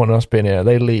 well, what's the point of us being here?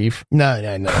 They leave. No.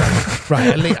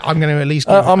 Right, I'm going to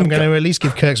at least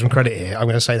give Kirk some credit here. I'm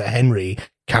going to say that Henry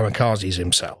kamikazes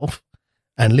himself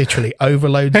and literally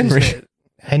overloads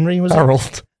Henry was Harold.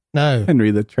 it? No.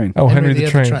 Henry the train. Oh, Henry the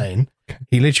other train.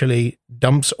 He literally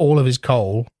dumps all of his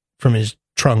coal from his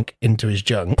trunk into his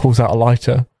junk. Pulls out a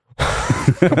lighter.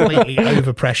 Completely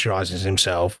overpressurizes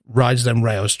himself, rides them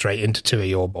rails straight into two of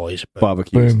your boys.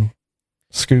 Barbecues. Boom.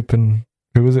 Scoop and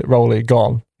who was it? Rolly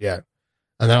gone. Yeah.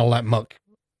 And then I'll let Muck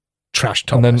trash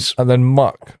Thomas. And then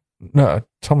Muck. No,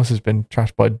 Thomas has been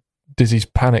trashed by Dizzy's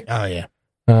panic. Oh yeah.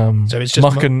 So it's just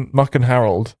Muck and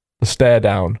Harold. The stare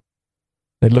down.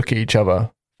 They look at each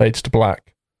other. Fades to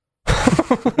black.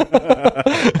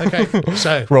 Okay,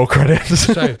 so roll credits.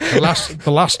 So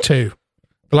the last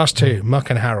two, Muck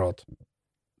and Harold.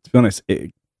 To be honest,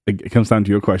 it comes down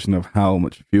to your question of how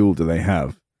much fuel do they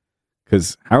have,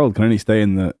 because Harold can only stay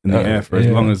in the air for as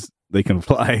long as they can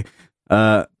fly.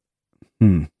 And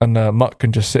Muck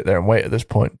can just sit there and wait at this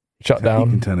point. Shut down.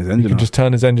 He can turn his engine off. Just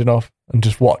turn his engine off and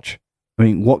just watch. I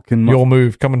mean, what can Muck, your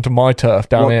move coming to my turf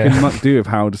down here? What can Muck do if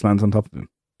Harold just lands on top of him?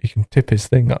 He can tip his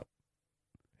thing up.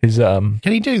 His Can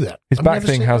he do that? His back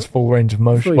thing has full range of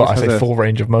motion. Well, I say full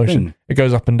range of motion. Thing. It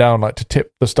goes up and down like to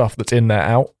tip the stuff that's in there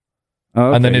out. Oh,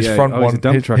 okay, and then his front one,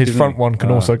 his front one can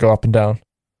also go up and down.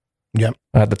 Yep.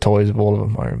 I had the toys of all of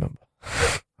them, I remember.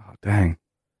 Oh, dang.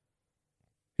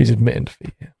 He's admitting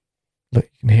defeat here. Look,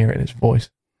 you can hear it in his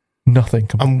voice. Nothing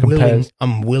compares.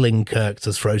 I'm willing Kirk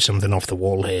to throw something off the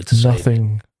wall here to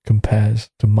Nothing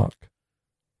compares to Muck.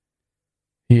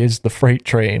 He is the freight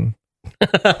train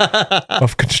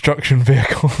of construction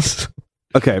vehicles.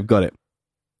 Okay, I've got it.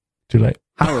 Too late.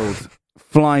 Harold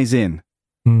flies in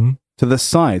to the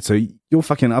side, so your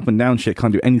fucking up and down shit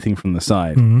can't do anything from the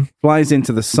side. Flies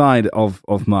into the side of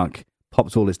Muck,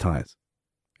 pops all his tires.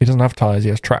 He doesn't have tires,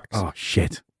 he has tracks. Oh,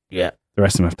 shit. Yeah. The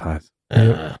rest of them have tires.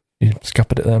 You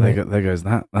scuppered it there, mate. There goes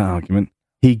that argument.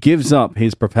 He gives up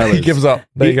his propellers. He gives up.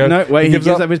 There you go. No, wait, he gives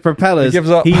up his propellers. He gives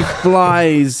up. He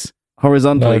flies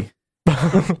horizontally.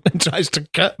 Tries to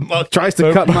cut Muck.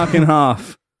 Cut Muck in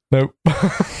half. Nope.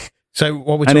 So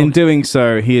what we're and in doing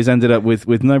so, he has ended up with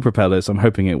no propellers. I'm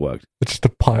hoping it worked. It's just a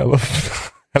pile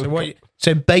of...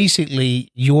 So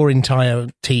basically, your entire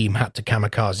team had to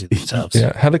kamikaze themselves.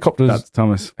 Yeah, helicopters... That's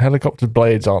Thomas. Helicopter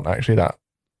blades aren't actually that...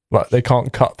 Like, they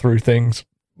can't cut through things.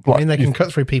 Like, I mean, they can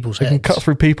cut through people's heads. They can cut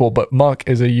through people, but Muck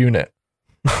is a unit.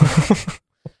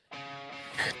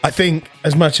 I think,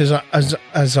 as much as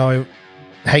I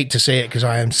hate to say it, because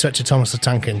I am such a Thomas the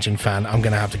Tank Engine fan, I'm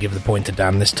going to have to give the point to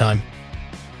Dan this time.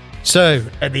 So,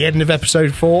 at the end of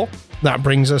episode 4, that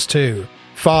brings us to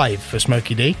 5 for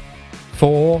Smokey D,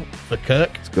 4 for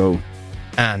Kirk. Let's go.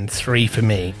 And 3 for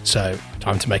me. So,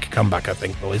 time to make a comeback, I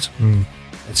think, boys.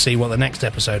 Let's see what the next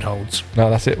episide holds. No,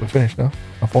 that's it. We're finished now.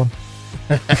 I've won.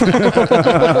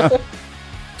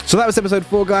 So that was episode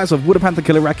 4, guys, of Would a Panther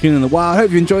Kill a Raccoon in the Wild. I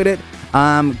hope you enjoyed it.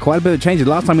 Quite a bit of changes.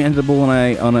 Last time we ended up all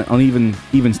on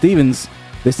even Stevens.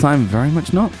 This time, very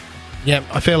much not. Yeah,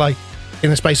 I feel like in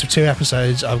the space of 2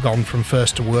 episodes, I've gone from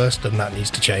first to worst, and that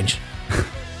needs to change.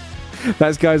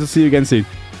 Thanks, guys. I'll see you again soon.